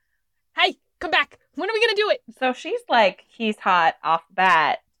 hey, come back. When are we gonna do it? So she's like, he's hot off the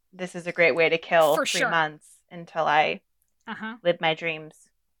bat. This is a great way to kill For 3 sure. months until I live my dreams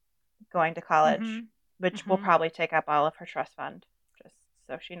going to college, which will probably take up all of her trust fund, just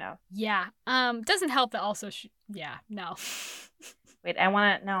so she knows. Yeah. Doesn't help that also no. Wait, I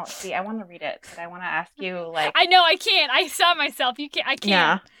want to read it, but I want to ask you, like... I know, I can't. I saw myself. I can't.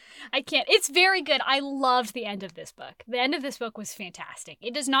 Yeah. I can't. It's very good. I loved the end of this book. The end of this book was fantastic.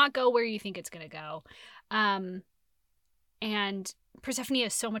 It does not go where you think it's going to go. And Persephone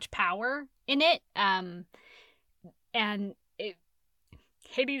has so much power in it. And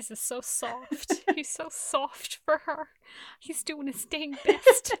Hades is so soft. He's so soft for her. He's doing his dang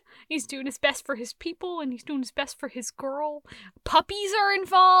best. He's doing his best for his people, and he's doing his best for his girl. Puppies are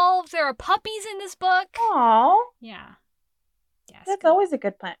involved. There are puppies in this book. Aww. Yeah. Yes, that's always a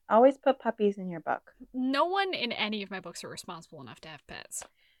good plan. Always put puppies in your book. No one in any of my books are responsible enough to have pets.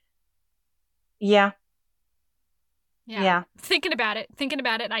 Yeah. Yeah. Thinking about it,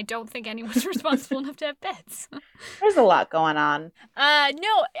 I don't think anyone's responsible enough to have pets. There's a lot going on.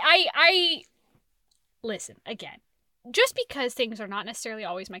 No, I listen, again, just because things are not necessarily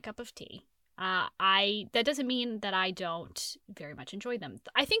always my cup of tea, that doesn't mean that I don't very much enjoy them.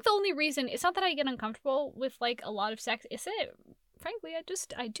 I think the only reason, it's not that I get uncomfortable with, like, a lot of sex, it's that, frankly,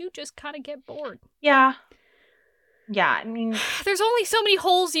 I do just kind of get bored. Yeah. Yeah, I mean... There's only so many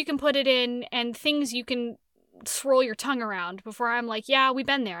holes you can put it in, and things you can swirl your tongue around before I'm like, yeah, we've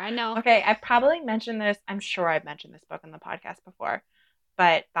been there. I know. Okay, I probably mentioned this. I'm sure I've mentioned this book in the podcast before,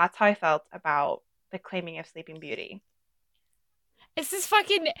 but that's how I felt about The Claiming of Sleeping Beauty. It's this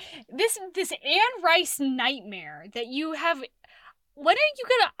fucking this Anne Rice nightmare that you have. When are you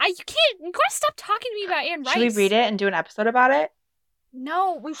gonna? You gotta stop talking to me about Anne Rice. Should we read it and do an episode about it?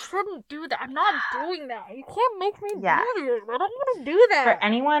 No, we shouldn't do that. I'm not doing that. You can't make me do this. I don't want to do that. For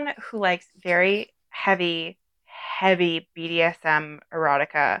anyone who likes very heavy BDSM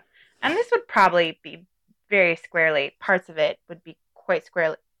erotica, and this would probably be very squarely, parts of it would be quite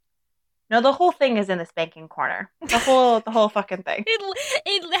squarely. No, the whole thing is in the spanking corner. The whole fucking thing.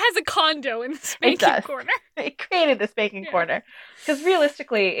 It has a condo in the spanking corner. It created the spanking corner. Because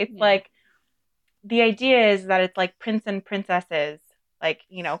realistically, it's like, the idea is that it's like prince and princesses, like,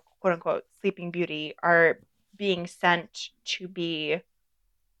 you know, quote unquote, Sleeping Beauty, are being sent to be...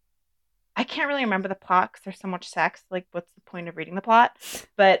 I can't really remember the plot because there's so much sex. Like, what's the point of reading the plot?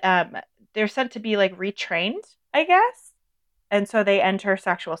 But they're sent to be, like, retrained, I guess. And so they enter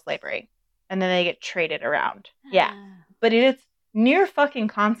sexual slavery. And then they get traded around. Yeah. But it is near fucking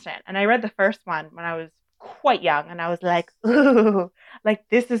constant. And I read the first one when I was quite young. And I was like, ooh, like,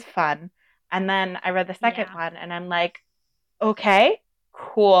 this is fun. And then I read the second one. And I'm like, okay,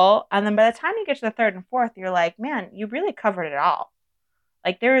 cool. And then by the time you get to the third and fourth, you're like, man, you really covered it all.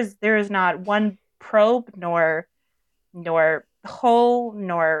 Like, there is not one probe nor hole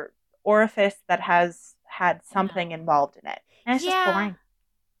nor orifice that has had something involved in it. And it's just boring.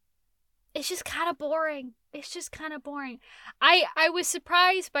 It's just kind of boring. I was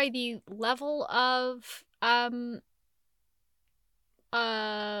surprised by the level of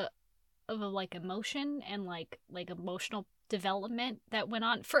like emotion and like emotional development that went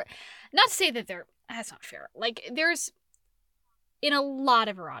on. For not to say that that's not fair. Like, there's, in a lot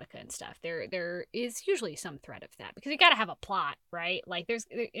of erotica and stuff, there is usually some thread of that, because you got to have a plot, right? Like,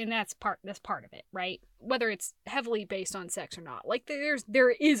 and that's part of it, right? Whether it's heavily based on sex or not, like,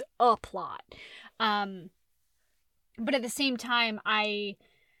 there is a plot. But at the same time,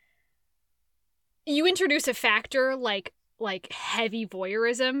 you introduce a factor like heavy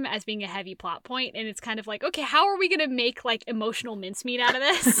voyeurism as being a heavy plot point, and it's kind of like, okay, how are we gonna make, like, emotional mincemeat out of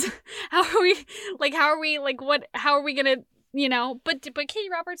this? how are we gonna, you know? But Katie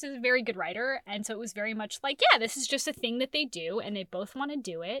Roberts is a very good writer, and so it was very much like, yeah, this is just a thing that they do, and they both want to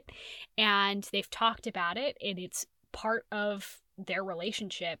do it, and they've talked about it, and it's part of their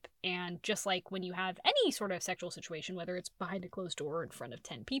relationship. And just like when you have any sort of sexual situation, whether it's behind a closed door or in front of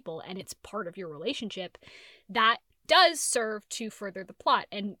 10 people, and it's part of your relationship, that does serve to further the plot.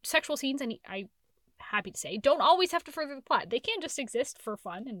 And sexual scenes, and I'm happy to say, don't always have to further the plot. They can just exist for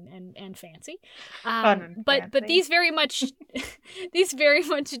fun and fancy. But these very much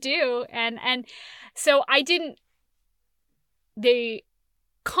do. And so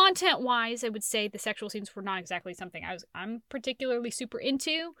content wise, I would say the sexual scenes were not exactly something I'm particularly super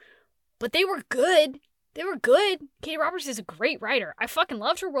into, but they were good. Katie Roberts is a great writer. I fucking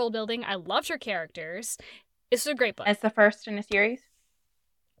loved her world building. I loved her characters. This is a great book. It's the first in a series?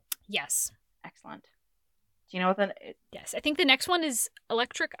 Yes. Excellent. Do you know what the... Yes. I think the next one is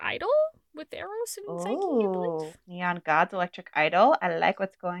Electric Idol with Eros and Psyche, I Oh, believe. Neon Gods, Electric Idol. I like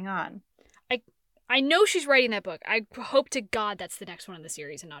what's going on. I know she's writing that book. I hope to God that's the next one in the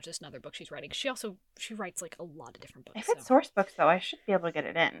series and not just another book she's writing. She writes like a lot of different books. If it's source books, though, I should be able to get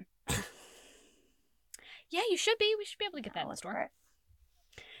it in. Yeah, you should be. We should be able to get that in the Look store. for it.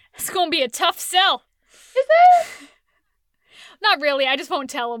 It's going to be a tough sell. Is it? Not really. I just won't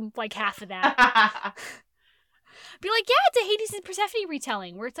tell them like half of that. Be like, yeah, it's a Hades and Persephone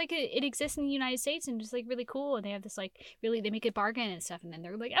retelling where it's like it exists in the United States and just like really cool. And they have this like they make a bargain and stuff. And then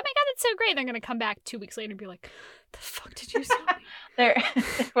they're like, oh my God, that's so great. They're going to come back 2 weeks later and be like, the fuck did you sell me? There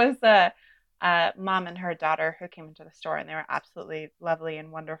was a mom and her daughter who came into the store, and they were absolutely lovely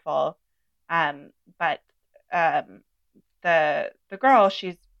and wonderful. But the girl,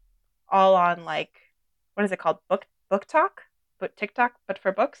 she's all on like, what is it called? Book talk? But TikTok, but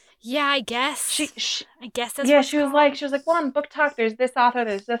for books. Yeah, I guess. I guess that's she was like, well, on Book Talk, there's this author,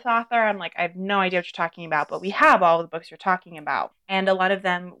 there's this author. I'm like, I have no idea what you're talking about, but we have all the books you're talking about, and a lot of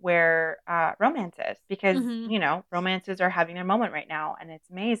them were romances because you know, romances are having their moment right now, and it's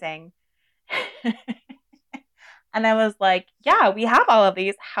amazing. And I was like, yeah, we have all of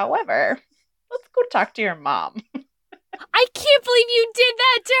these. However, let's go talk to your mom. I can't believe you did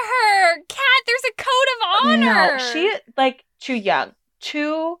that to her. Kat, there's a code of honor. No, she like too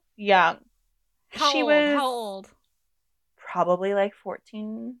young. How old? Probably like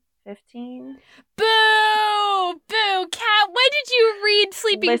 14, 15. Boo! Boo! Kat, when did you read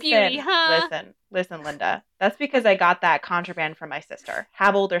Sleeping Beauty, huh? Listen, Linda. That's because I got that contraband from my sister.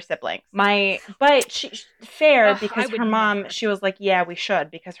 Have older siblings. But she fair because her mom, she was like, yeah, we should,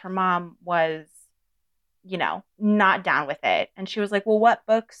 because her mom was, you know, not down with it. And she was like, well, what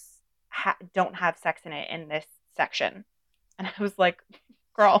books don't have sex in it in this section? And I was like,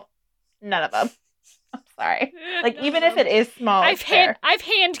 girl, none of them. I'm sorry. Like, even if it is small, I've hand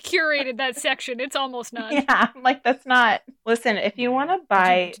curated that section. It's almost none. Yeah, I'm like, that's not. Listen, if you want to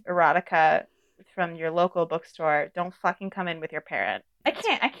buy erotica from your local bookstore, don't fucking come in with your parent. I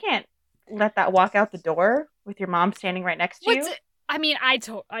can't let that walk out the door with your mom standing right next to you. I mean, I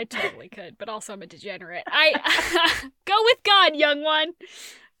totally could, but also I'm a degenerate. I go with God, young one.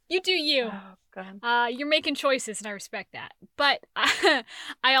 You do you. Oh, God. You're making choices, and I respect that. But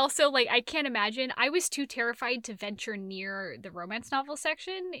I also, like, I can't imagine. I was too terrified to venture near the romance novel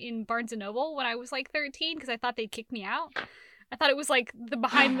section in Barnes & Noble when I was, like, 13, because I thought they'd kick me out. I thought it was, like, the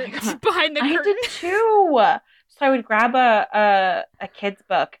behind the curtain. I did, too. So I would grab a kid's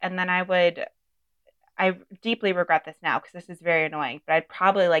book, and then I deeply regret this now, because this is very annoying, but I'd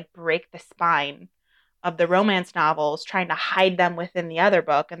probably, like, break the spine of the romance novels trying to hide them within the other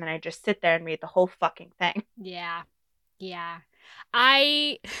book, and then I just sit there and read the whole fucking thing. Yeah.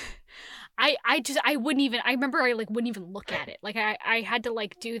 I wouldn't even, I remember I like wouldn't even look at it. Like I had to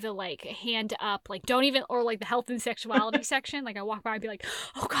like do the like hand up, like don't even, or like the health and sexuality section. Like I walk by and be like,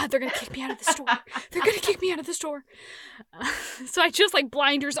 oh God, they're going to kick me out of the store. They're going to kick me out of the store. So I just like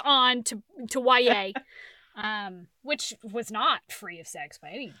blinders on to YA, which was not free of sex by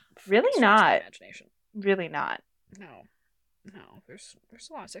any really not imagination. Really not. No, there's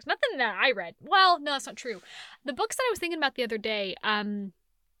a lot of sex. Nothing that I read. Well, no, that's not true. The books that I was thinking about the other day,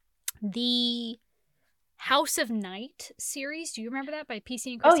 the House of Night series. Do you remember that by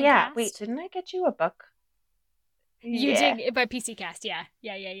PC and Kristen Cast? Wait, didn't I get you a book? You did by PC Cast, yeah.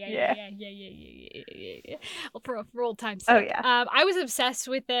 Well, for old time's sake. Oh yeah. I was obsessed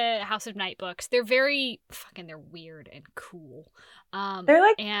with the House of Night books. They're very they're weird and cool. They're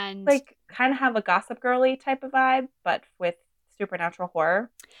like kind of have a Gossip Girly type of vibe, but with supernatural horror.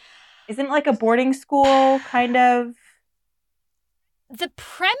 Isn't it like a boarding school kind of? The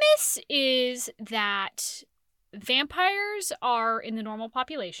premise is that vampires are in the normal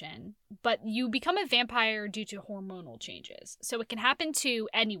population, but you become a vampire due to hormonal changes. So it can happen to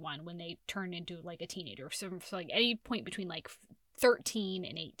anyone when they turn into like a teenager. So like any point between like 13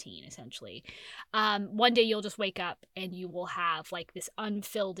 and 18, essentially. One day you'll just wake up and you will have like this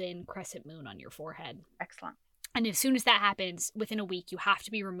unfilled in crescent moon on your forehead. Excellent. And as soon as that happens, within a week, you have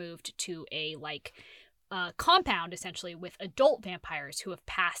to be removed to a like compound, essentially, with adult vampires who have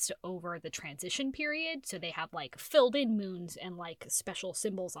passed over the transition period. So they have like filled in moons and like special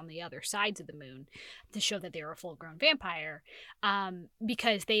symbols on the other sides of the moon to show that they're a full grown vampire,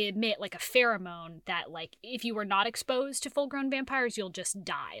 because they emit like a pheromone that like if you were not exposed to full grown vampires, you'll just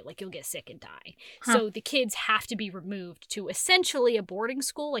die, like you'll get sick and die. So the kids have to be removed to essentially a boarding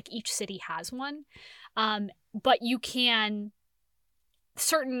school. Like each city has one, but you can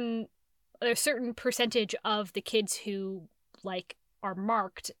certain a certain percentage of the kids who like are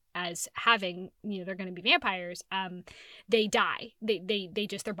marked as having, they're going to be vampires, they die. They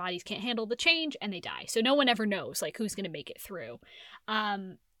just, their bodies can't handle the change and they die. So no one ever knows like who's going to make it through.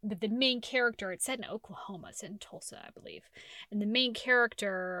 The main character, it's set in Oklahoma, it's set in Tulsa, I believe. And the main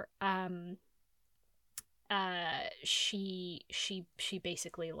character, she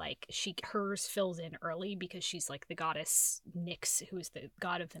basically like hers fills in early because she's like the goddess Nyx, who is the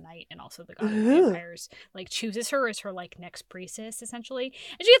god of the night and also the god of vampires, like chooses her as her like next priestess essentially,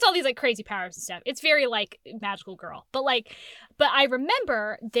 and she gets all these like crazy powers and stuff. It's very like magical girl, but I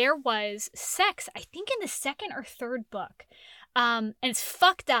remember there was sex, I think in the second or third book, and it's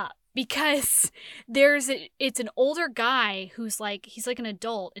fucked up because it's an older guy who's like, he's like an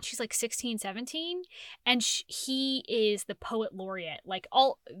adult and she's like 16, 17, and he is the poet laureate. Like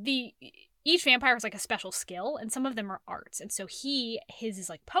each vampire has like a special skill and some of them are arts, and so his is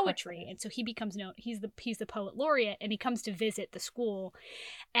like poetry, and so he becomes known, he's the poet laureate, and he comes to visit the school,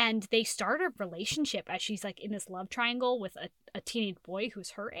 and they start a relationship as she's like in this love triangle with a teenage boy who's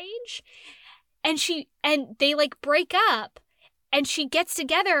her age, and they like break up. And she gets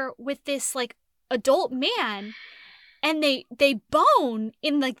together with this like adult man, and they bone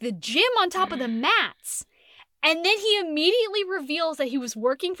in like the gym on top of the mats. And then he immediately reveals that he was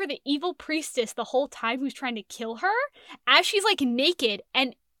working for the evil priestess the whole time, who's trying to kill her as she's like naked,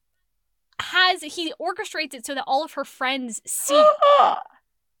 and he orchestrates it so that all of her friends see.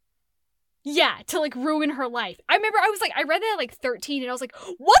 Yeah, to like ruin her life. I remember I read that at like 13 and I was like,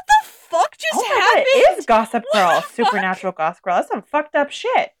 what the fuck just happened? It is Gossip Girl, supernatural Gossip Girl. That's some fucked up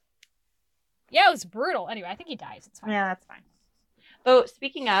shit. Yeah, it was brutal. Anyway, I think he dies. It's fine. Yeah, that's fine. So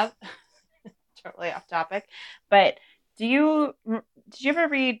speaking of, totally off topic, but did you ever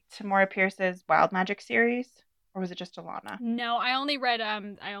read Tamora Pierce's Wild Magic series, or was it just Alana? No, I only read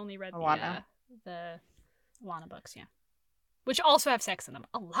Alana. The Alana books, yeah, which also have sex in them.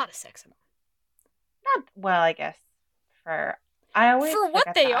 A lot of sex in them. Not well, I guess. For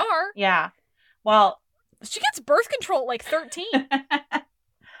what they are. Yeah. Well, she gets birth control at like 13.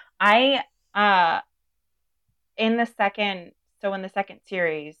 In the second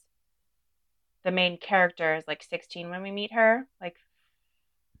series, the main character is like 16 when we meet her, like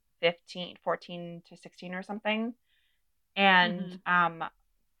 14 to 16 or something. And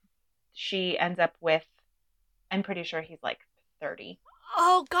she ends up with, I'm pretty sure he's like 30.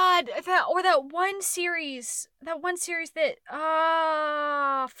 Oh God, that one series that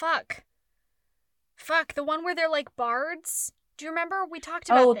fuck, the one where they're like bards. Do you remember we talked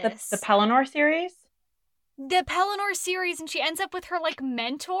about this? The Pelennor series? The Pelennor series, and she ends up with her like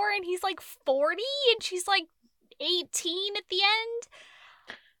mentor, and he's like 40 and she's like 18 at the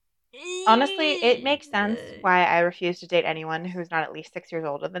end. Honestly, it makes sense why I refuse to date anyone who's not at least 6 years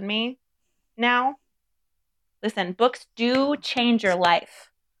older than me now. Listen, books do change your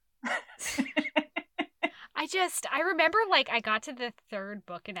life. I remember like I got to the third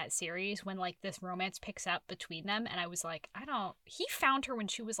book in that series when like this romance picks up between them, and I was like, he found her when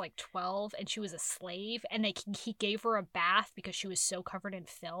she was like 12 and she was a slave, and he gave her a bath because she was so covered in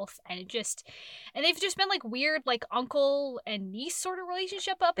filth, and they've just been like weird like uncle and niece sort of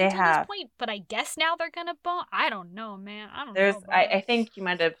relationship up until this point, but I guess now they're gonna bond. I don't know, man. I think you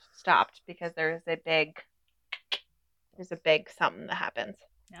might have stopped because there's a big something that happens.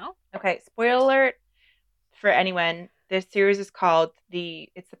 No? Okay, spoiler alert for anyone. This series is called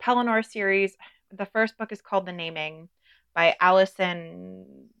it's the Pelennor series. The first book is called The Naming by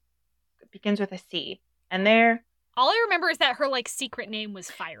Allison. It begins with a C. And all I remember is that her like secret name was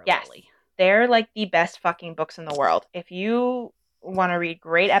Fire Lily. They're like the best fucking books in the world. If you want to read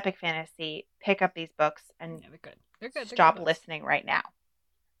great epic fantasy, pick up these books and they're good. Stop listening right now.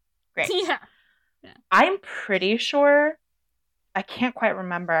 Great. Yeah. I'm pretty sure, I can't quite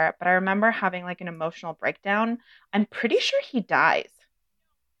remember, but I remember having like an emotional breakdown. I'm pretty sure he dies.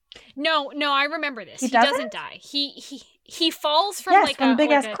 No, I remember this. He doesn't die. He falls from from a big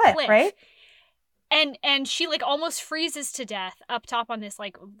ass cliff, right? And she like almost freezes to death up top on this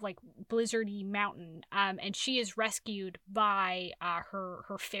like blizzardy mountain. And she is rescued by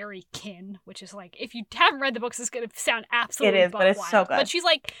her fairy kin, which is like, if you haven't read the books, it's gonna sound absolutely it is, but it's wild. so good. But she's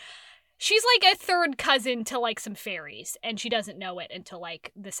like a third cousin to like some fairies, and she doesn't know it until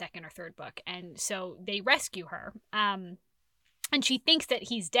like the second or third book, and so they rescue her. And she thinks that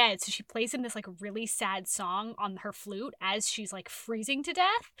he's dead, so she plays him this like really sad song on her flute as she's like freezing to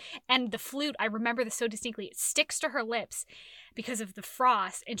death. And the flute, I remember this so distinctly, it sticks to her lips because of the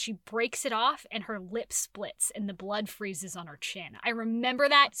frost, and she breaks it off and her lip splits and the blood freezes on her chin. I remember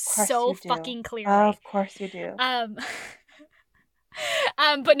that so fucking clearly. Of course you do.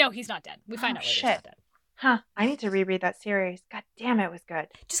 But no, he's not dead. We find out later he's not Shit. dead. Huh. I need to reread that series. God damn, it was good.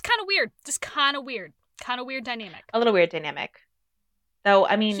 Just kind of weird. Just kind of weird. Kind of weird dynamic. A little weird dynamic. Though,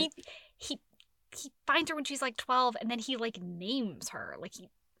 I mean... He finds her when she's like 12, and then he like names her. Like he...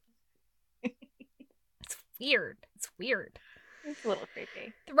 It's weird. It's weird. It's a little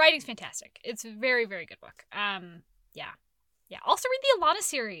creepy. The writing's fantastic. It's a very, very good book. Yeah. Also read the Alana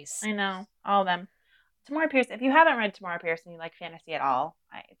series. I know. All of them. Tamora Pierce. If you haven't read Tamora Pierce and you like fantasy at all,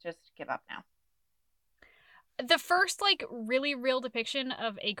 I just give up now. The first like really real depiction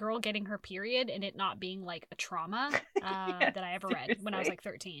of a girl getting her period and it not being like a trauma that I ever read when I was like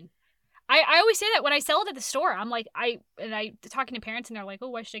 13. I always say that when I sell it at the store. I'm like, I talking to parents and they're like, oh,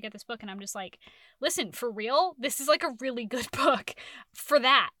 why should I get this book? And I'm just like, listen, for real, this is like a really good book for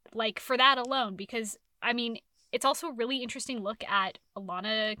that. Like for that alone, because I mean, it's also a really interesting look at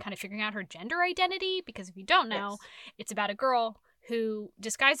Alana kind of figuring out her gender identity, because if you don't know, it's about a girl who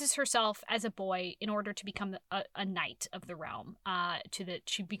disguises herself as a boy in order to become a knight of the realm.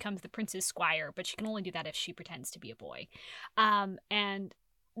 She becomes the prince's squire, but she can only do that if she pretends to be a boy. And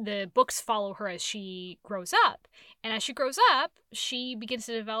the books follow her as she grows up. And as she grows up, she begins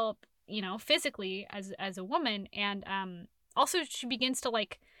to develop, physically as a woman. And also she begins to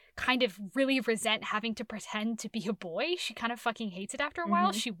like kind of really resent having to pretend to be a boy. She kind of fucking hates it after a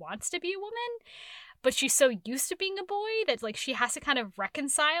while. She wants to be a woman, but she's so used to being a boy that like she has to kind of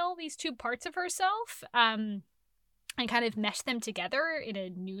reconcile these two parts of herself and kind of mesh them together in a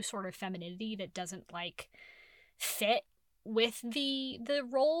new sort of femininity that doesn't like fit with the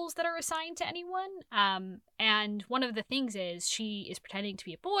roles that are assigned to anyone. And one of the things is she is pretending to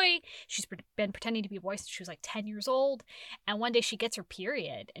be a boy. She's been pretending to be a boy since she was like 10 years old. And one day she gets her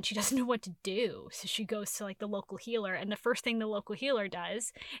period and she doesn't know what to do. So she goes to like the local healer. And the first thing the local healer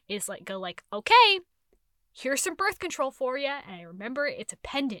does is like go like, okay, here's some birth control for you. And I remember it's a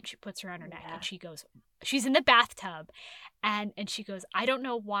pendant she puts around her neck. And she goes, she's in the bathtub. And she goes, I don't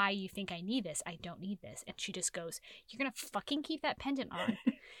know why you think I need this. I don't need this. And she just goes, you're going to fucking keep that pendant on.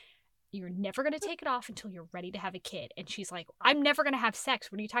 You're never going to take it off until you're ready to have a kid. And she's like, I'm never going to have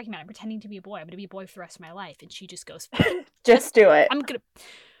sex. What are you talking about? I'm pretending to be a boy. I'm going to be a boy for the rest of my life. And she just goes, just do it. I'm going to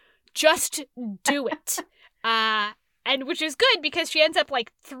just do it. And which is good because she ends up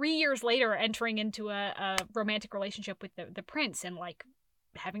like 3 years later entering into a romantic relationship with the prince and like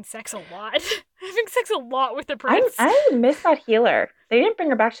having sex a lot. Having sex a lot with the prince. I miss that healer. They didn't bring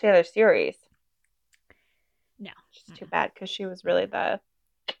her back to the other series. No. Which is too bad because she was really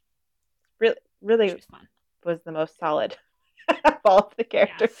really she was fun. Was the most solid of all of the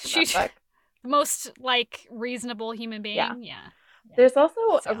characters. Yeah. She's the most like reasonable human being. Yeah. There's also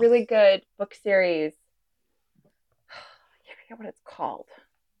a really good book series. I forget what it's called.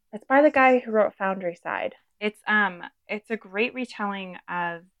 It's by the guy who wrote Foundry Side. It's a great retelling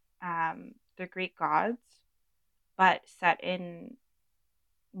of the Greek gods, but set in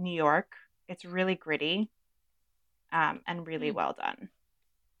New York. It's really gritty, and really well done.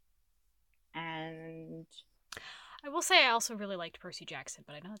 And I will say I also really liked Percy Jackson,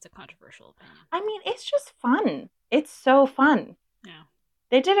 but I know that's a controversial opinion. I mean, it's just fun. It's so fun. Yeah.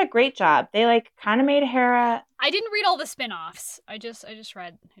 They did a great job. They like kind of made Hera. I didn't read all the spin-offs. I just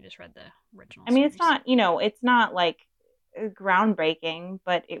read the original. I mean, series. It's not like groundbreaking,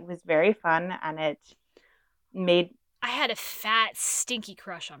 but it was very fun and it made. I had a fat, stinky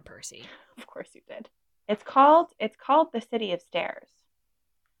crush on Percy. Of course you did. It's called The City of Stairs.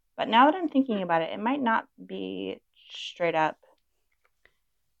 But now that I'm thinking about it, it might not be straight up.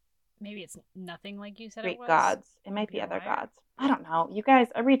 Maybe it's nothing like you said Greek it was. gods. It might be other gods. I don't know. You guys,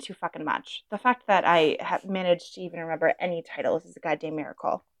 I read too fucking much. The fact that I have managed to even remember any titles is a goddamn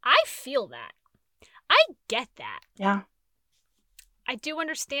miracle. I feel that. I get that. Yeah. I do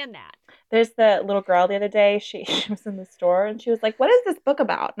understand that. There's the little girl the other day. She was in the store and she was like, what is this book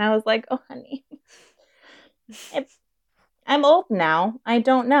about? And I was like, oh, honey. I'm old now. I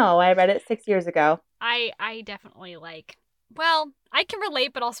don't know. I read it 6 years ago. I definitely well, I can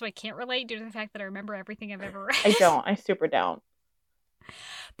relate, but also I can't relate due to the fact that I remember everything I've ever read. I don't. I super don't.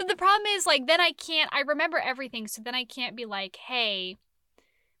 But the problem is, then I remember everything, so then I can't be like, hey,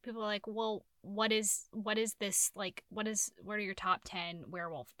 people are like, well, what is this, what are your top 10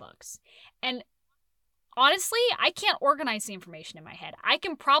 werewolf books? And honestly, I can't organize the information in my head. I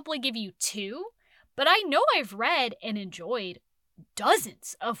can probably give you 2, but I know I've read and enjoyed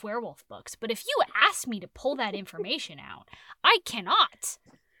dozens of werewolf books. But if you ask me to pull that information out, I cannot.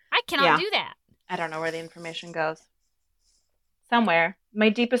 Do that. I don't know where the information goes. Somewhere. My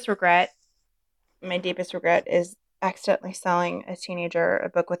deepest regret is accidentally selling a teenager a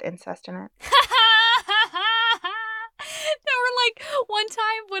book with incest in it. No, we're like,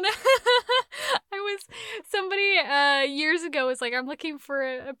 when somebody years ago was like, I'm looking for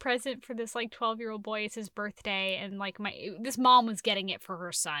a present for this like 12-year-old boy. It's his birthday, and like this mom was getting it for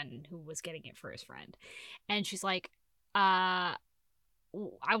her son, who was getting it for his friend, and she's like,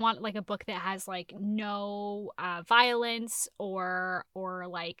 I want like a book that has like no violence or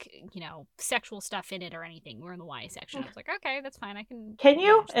like, you know, sexual stuff in it or anything. We're in the YA section. I was like, okay, that's fine. I can. Can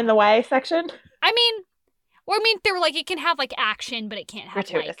you in the YA section? I mean, they were like, it can have like action, but it can't have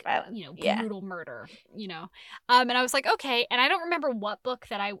gratuitous like violence. You know, brutal murder. You know, and I was like, okay. And I don't remember what book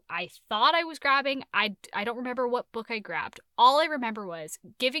that I thought I was grabbing. I don't remember what book I grabbed. All I remember was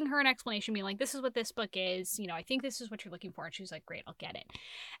giving her an explanation, being like, this is what this book is. You know, I think this is what you're looking for. And she was like, great, I'll get it.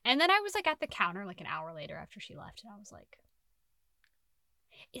 And then I was like at the counter like an hour later after she left, and I was like,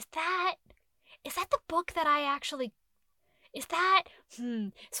 is that the book that I actually? Is that?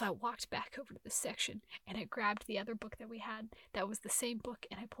 So I walked back over to the section and I grabbed the other book that we had that was the same book,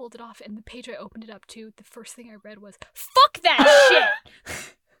 and I pulled it off, and the page I opened it up to, the first thing I read was, fuck that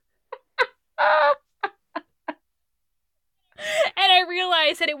shit! And I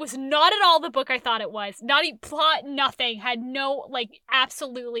realized that it was not at all the book I thought it was. Not even plot, nothing. Had no, like,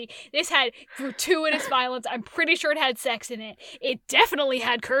 absolutely. This had gratuitous violence. I'm pretty sure it had sex in it. It definitely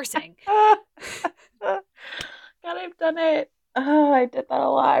had cursing. God, I've done it. Oh, I did that a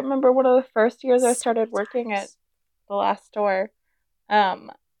lot. I remember one of the first years I started working at the last store.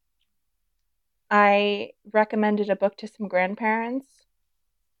 I recommended a book to some grandparents,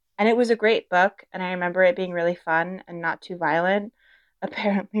 and it was a great book, and I remember it being really fun and not too violent.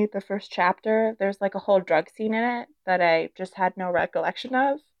 Apparently, the first chapter, there's like a whole drug scene in it that I just had no recollection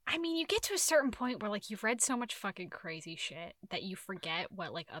of. I mean, you get to a certain point where, like, you've read so much fucking crazy shit that you forget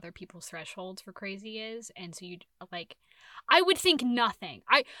what, like, other people's thresholds for crazy is. And so you, like, I would think nothing.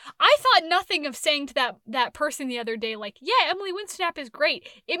 I thought nothing of saying to that person the other day, like, yeah, Emily Winstap is great.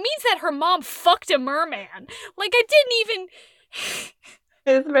 It means that her mom fucked a merman. Like, I didn't even...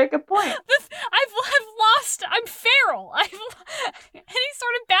 It's a very good point. I'm feral. Any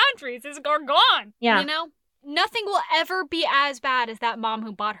sort of boundaries are gone. Yeah. You know? Nothing will ever be as bad as that mom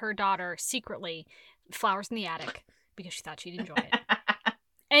who bought her daughter secretly flowers in the attic because she thought she'd enjoy it.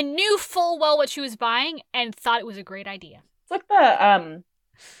 And knew full well what she was buying and thought it was a great idea. It's like one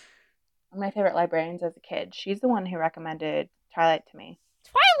of my favorite librarians as a kid. She's the one who recommended Twilight to me.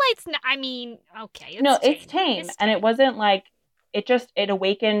 Twilight's okay. It's tame. And it wasn't like, it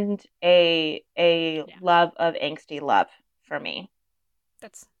awakened a love of angsty love for me.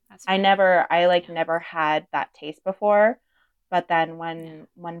 That's I never had that taste before, but then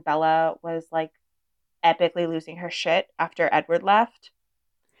when Bella was like epically losing her shit after Edward left.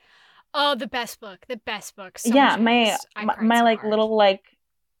 Oh, the best book. So yeah, my so like hard. little like,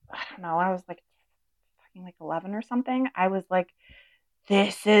 I don't know, I was like fucking like 11 or something. I was like,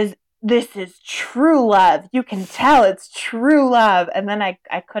 this is true love. You can tell it's true love. And then I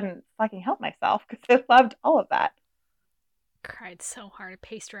couldn't fucking help myself because I loved all of that. Cried so hard. I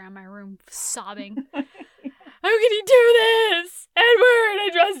paced around my room sobbing. How can you do this? Edward, I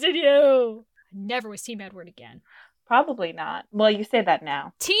trusted you. I never was Team Edward again. Probably not. Well, you say that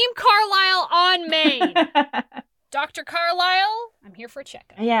now. Team Carlisle on Maine. Dr. Carlisle, I'm here for a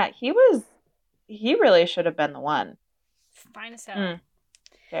checkup. Yeah, he really should have been the one. Fine as hell.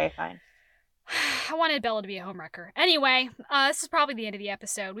 Very fine. I wanted Bella to be a homewrecker. Anyway, this is probably the end of the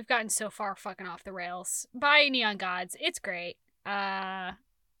episode. We've gotten so far fucking off the rails. Bye, Neon Gods. It's great. Dr.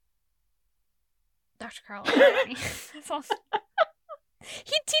 Carlisle. That's awesome.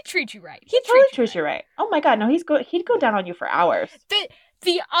 He'd treat you right. He'd totally treat you right. Oh my god, no, he'd go down on you for hours.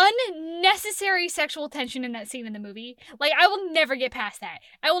 The unnecessary sexual tension in that scene in the movie, like, I will never get past that.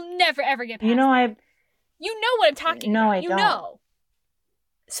 I will never ever get past You know that. You know what I'm talking about. No, I don't. Know.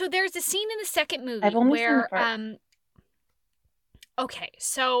 So there's a scene in the second movie I've only where seen the first. Okay,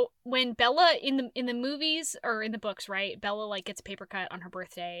 so when Bella in the movies or in the books, right? Bella like gets a paper cut on her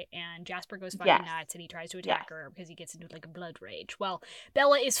birthday, and Jasper goes fucking nuts, and he tries to attack her because he gets into like a blood rage. Well,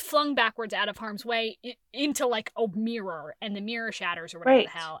 Bella is flung backwards out of harm's way into like a mirror, and the mirror shatters or whatever the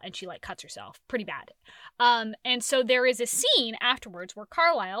hell, and she like cuts herself pretty bad. And so there is a scene afterwards where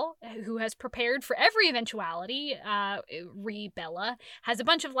Carlisle, who has prepared for every eventuality, Bella, has a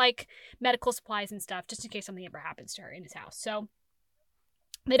bunch of like medical supplies and stuff just in case something ever happens to her in his house. So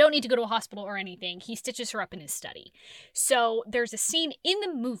they don't need to go to a hospital or anything. He stitches her up in his study. So there's a scene in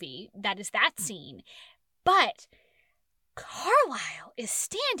the movie that is that scene, but Carlisle is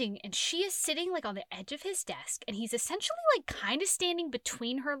standing and she is sitting like on the edge of his desk, and he's essentially like kind of standing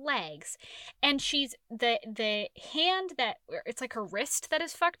between her legs, and she's the hand that, it's like her wrist that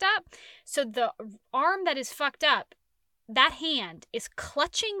is fucked up. So the arm that is fucked up, that hand is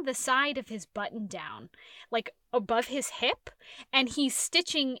clutching the side of his button down, like above his hip, and he's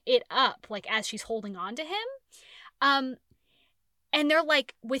stitching it up, like as she's holding on to him. And they're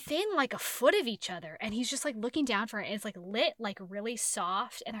like within like a foot of each other, and he's just like looking down for her, and it's like lit like really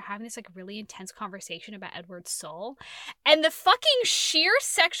soft, and they're having this like really intense conversation about Edward's soul, and the fucking sheer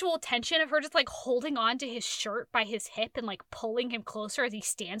sexual tension of her just like holding on to his shirt by his hip and like pulling him closer as he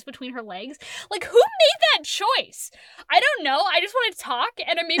stands between her legs. Like, who made that choice? I don't know. I just want to talk,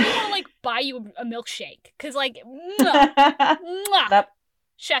 and I maybe want to like buy you a milkshake, because like mwah, mwah,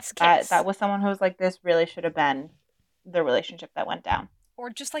 chef's kiss. That was someone who was like, this really should have been the relationship that went down. Or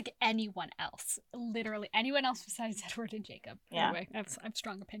just like anyone else. Literally anyone else besides Edward and Jacob. Yeah. Anyway, I have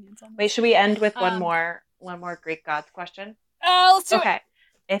strong opinions on this. Wait, should we end with one more Greek gods question? Let's do it. Okay.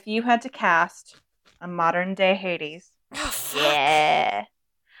 If you had to cast a modern day Hades. Oh, fuck. Yeah.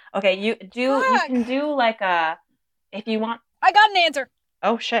 Okay, you can do like a, if you want. I got an answer.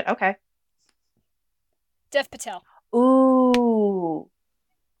 Oh shit, okay. Dev Patel. Ooh.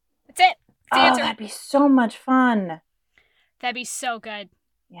 That's it. That's the answer. That'd be so much fun. That'd be so good.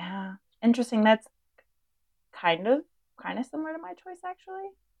 Yeah. Interesting. That's kind of similar to my choice, actually.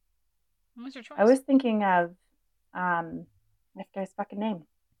 What was your choice? I was thinking of this guy's fucking name.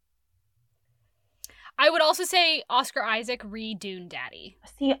 I would also say Oscar Isaac Dune Daddy.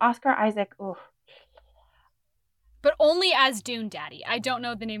 See, Oscar Isaac, ooh. But only as Dune Daddy. I don't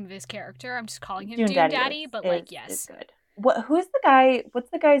know the name of his character. I'm just calling him Dune Daddy, but like, yes. Is good. Who's the guy? What's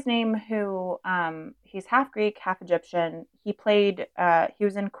the guy's name who he's half Greek, half Egyptian. He played he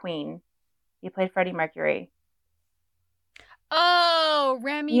was in Queen. He played Freddie Mercury. Oh,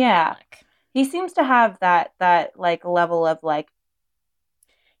 Rami Malek. He seems to have that like level of like,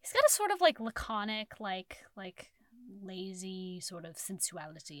 he's got a sort of like laconic, like lazy sort of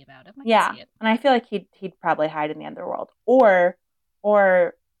sensuality about him. I can see it. And I feel like he'd probably hide in the underworld. Or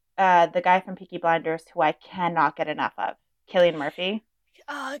the guy from Peaky Blinders who I cannot get enough of, Cillian Murphy.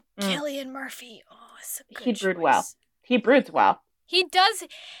 Cillian Murphy. Oh, it's a good He brewed choice. well. He broods well. He does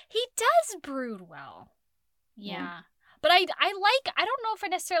brood well. Yeah. But I don't know if I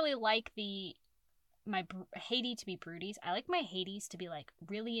necessarily like my Hades to be broody. I like my Hades to be like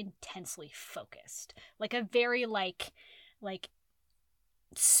really intensely focused. Like a very like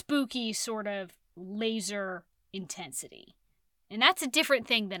spooky sort of laser intensity. And that's a different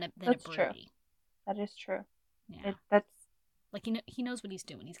thing than a broody. True. That is true. Yeah. That's like he knows what he's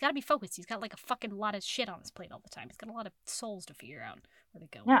doing. He's got to be focused. He's got like a fucking lot of shit on his plate all the time. He's got a lot of souls to figure out where they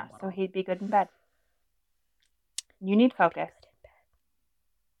go. Yeah, so he'd be good in bed. You need focus.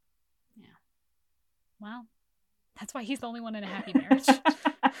 Yeah. Well, that's why he's the only one in a happy marriage.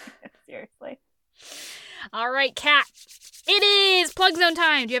 Seriously. All right, Kat. It is plug zone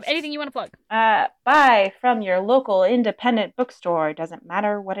time. Do you have anything you want to plug? Buy from your local independent bookstore. Doesn't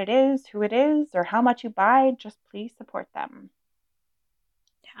matter what it is, who it is, or how much you buy. Just please support them.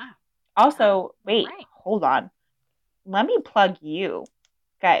 Yeah. Also, wait, right. Hold on. Let me plug you.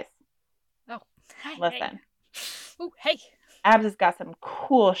 Guys. Oh, hi. Listen. Hey. Ooh, hey. Abs has got some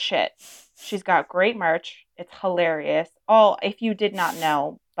cool shit. She's got great merch. It's hilarious. If you did not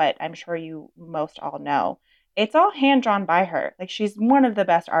know, but I'm sure you most all know, it's all hand-drawn by her. Like, she's one of the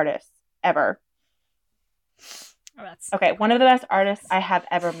best artists ever. Oh, that's okay, one of the best artists I have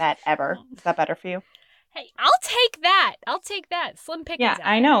ever met, ever. Is that better for you? Hey, I'll take that. Slim pickings. Yeah,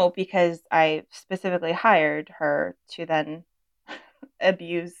 I know, because I specifically hired her to then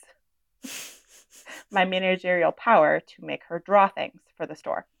abuse my managerial power to make her draw things for the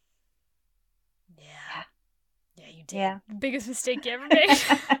store. Yeah, you did. Yeah. The biggest mistake you ever made.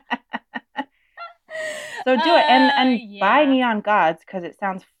 So do it and buy Neon Gods because it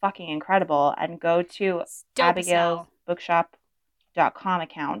sounds fucking incredible, and go to abigailsbookshop.com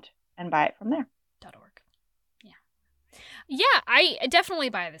account and buy it from there. .org. Yeah, I definitely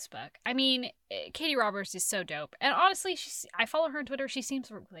buy this book. I mean, Katie Roberts is so dope, and honestly, I follow her on Twitter. She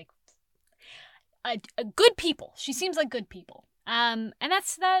seems like a good people. She seems like good people. And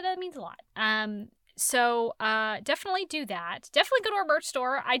that means a lot. So definitely do that. Definitely go to our merch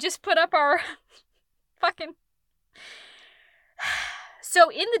store. I just put up our fucking. So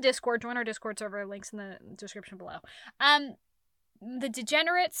in the Discord, join our Discord server. Links in the description below. The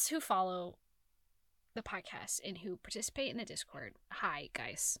degenerates who follow the podcast and who participate in the Discord. Hi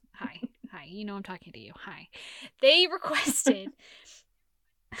guys. Hi. You know I'm talking to you. Hi. They requested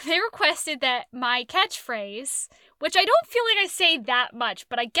that my catchphrase, which I don't feel like I say that much,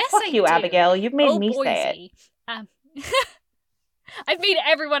 but I guess Fuck you, do. Abigail. You've made me say it. I've made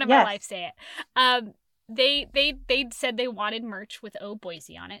everyone in my life say it. they said they wanted merch with Oh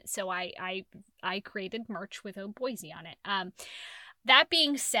Boise on it, so I created merch with Oh Boise on it. That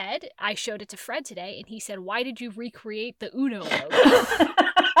being said, I showed it to Fred today, and he said, "Why did you recreate the Uno logo?"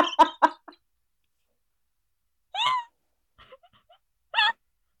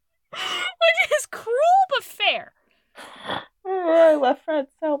 Which is cruel but fair. Oh, I love Fred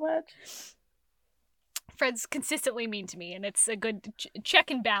so much. Fred's consistently mean to me, and it's a good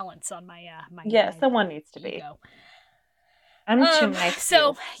check and balance on my Yeah, someone needs to be. Ego. I'm too nice.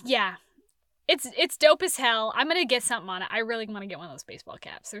 So yeah, it's dope as hell. I'm gonna get something on it. I really want to get one of those baseball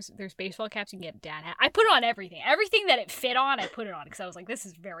caps. There's baseball caps you can get a dad hat. I put it on everything that it fit on. I put it on because I was like, this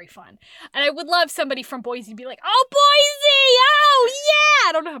is very fun, and I would love somebody from Boise to be like, oh Boise, oh yeah.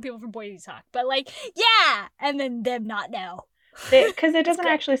 I don't know how people from Boise talk, but like yeah, and then them not know because it doesn't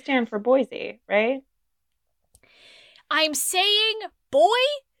actually stand for Boise, right? I'm saying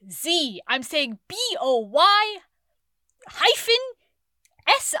Boise. I'm saying BOY-SIE.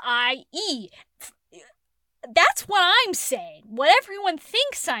 That's what I'm saying. What everyone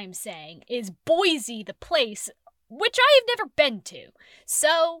thinks I'm saying is Boise, the place, which I have never been to.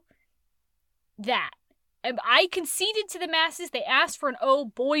 So, that. I conceded to the masses. They asked for an Oh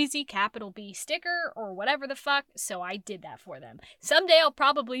Boise capital B sticker or whatever the fuck, so I did that for them. Someday I'll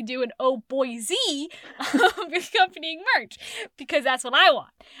probably do an Oh Boise accompanying merch because that's what I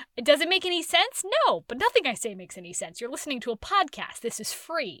want. It doesn't make any sense? No, but nothing I say makes any sense. You're listening to a podcast. This is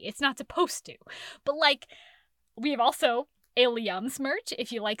free. It's not supposed to. But like, we have also Aliums merch.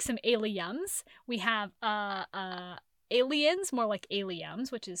 If you like some Aliums, we have Aliens, more like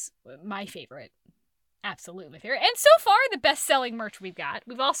Aliums, which is my favorite. Absolutely my favorite. And so far, the best-selling merch we've got.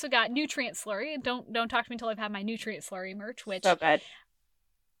 We've also got Nutrient Slurry. Don't talk to me until I've had my Nutrient Slurry merch, which so good.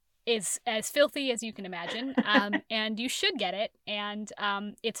 Is as filthy as you can imagine. And you should get it. And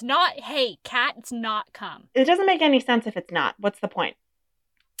it's not, hey, cat, it's not cum. It doesn't make any sense if it's not. What's the point?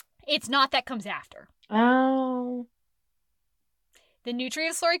 It's not, that comes after. Oh. The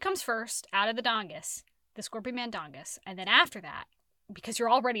Nutrient Slurry comes first, out of the dongus, the Scorpion Man dongus. And then after that, because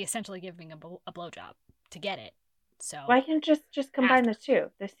you're already essentially giving a blowjob to get it. So why can't just combine the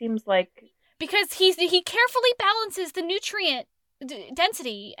two? This seems like because he carefully balances the nutrient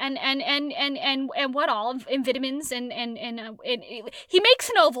density and what all in vitamins and he makes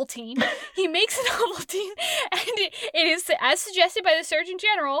an Ovaltine. He makes an Ovaltine, and it is as suggested by the Surgeon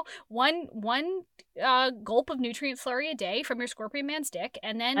General. One gulp of nutrient slurry a day from your Scorpion Man's dick,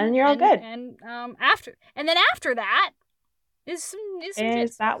 and you're all good. And after that. Is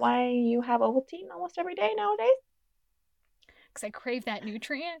that why you have Ovaltine almost every day nowadays? Because I crave that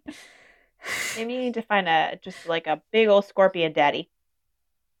nutrient. Maybe you need to find just like a big old scorpion daddy.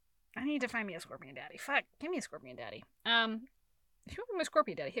 I need to find me a scorpion daddy. Fuck, give me a scorpion daddy. If you want a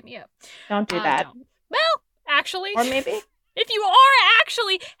scorpion daddy, hit me up. Don't do that. Don't. Well, actually, or maybe if you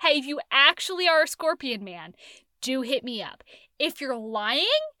actually are a Scorpion Man, do hit me up. If you're lying.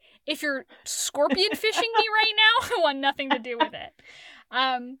 If you're scorpion fishing me right now, I want nothing to do with it.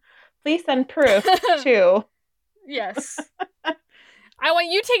 Please send proof too. Yes. I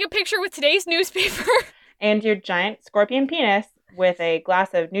want you to take a picture with today's newspaper. And your giant scorpion penis with a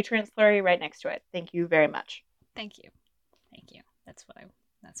glass of nutrient slurry right next to it. Thank you very much. Thank you. That's what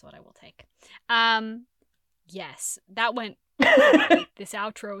I will take. Yes, that went this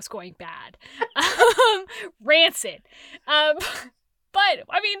outro is going bad. Rancid. But,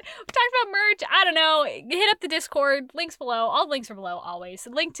 I mean, we talked about merch. I don't know. Hit up the Discord. Links below. All the links are below, always.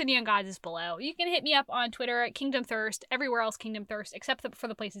 The link to Neon Gods is below. You can hit me up on Twitter at Kingdom Thirst. Everywhere else, Kingdom Thirst, except for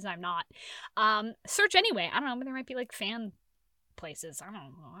the places I'm not. Search anyway. I don't know. There might be, like, fan places. I don't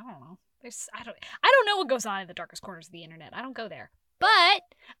know. I don't know what goes on in the darkest corners of the internet. I don't go there. But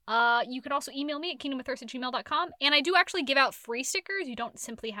you can also email me at kingdomofthirst@gmail.com. And I do actually give out free stickers. You don't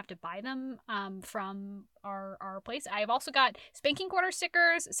simply have to buy them from our place. I have also got Spanking Corner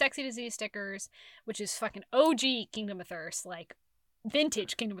stickers, Sexy Disease stickers, which is fucking OG Kingdom of Thirst, like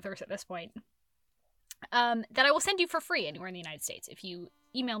vintage Kingdom of Thirst at this point, that I will send you for free anywhere in the United States if you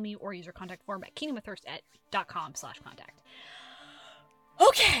email me or use our contact form at kingdomofthirst.com/contact.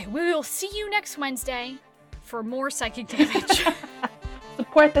 Okay, we will see you next Wednesday for more psychic damage.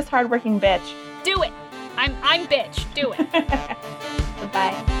 Support this hardworking bitch. Do it. I'm bitch. Do it.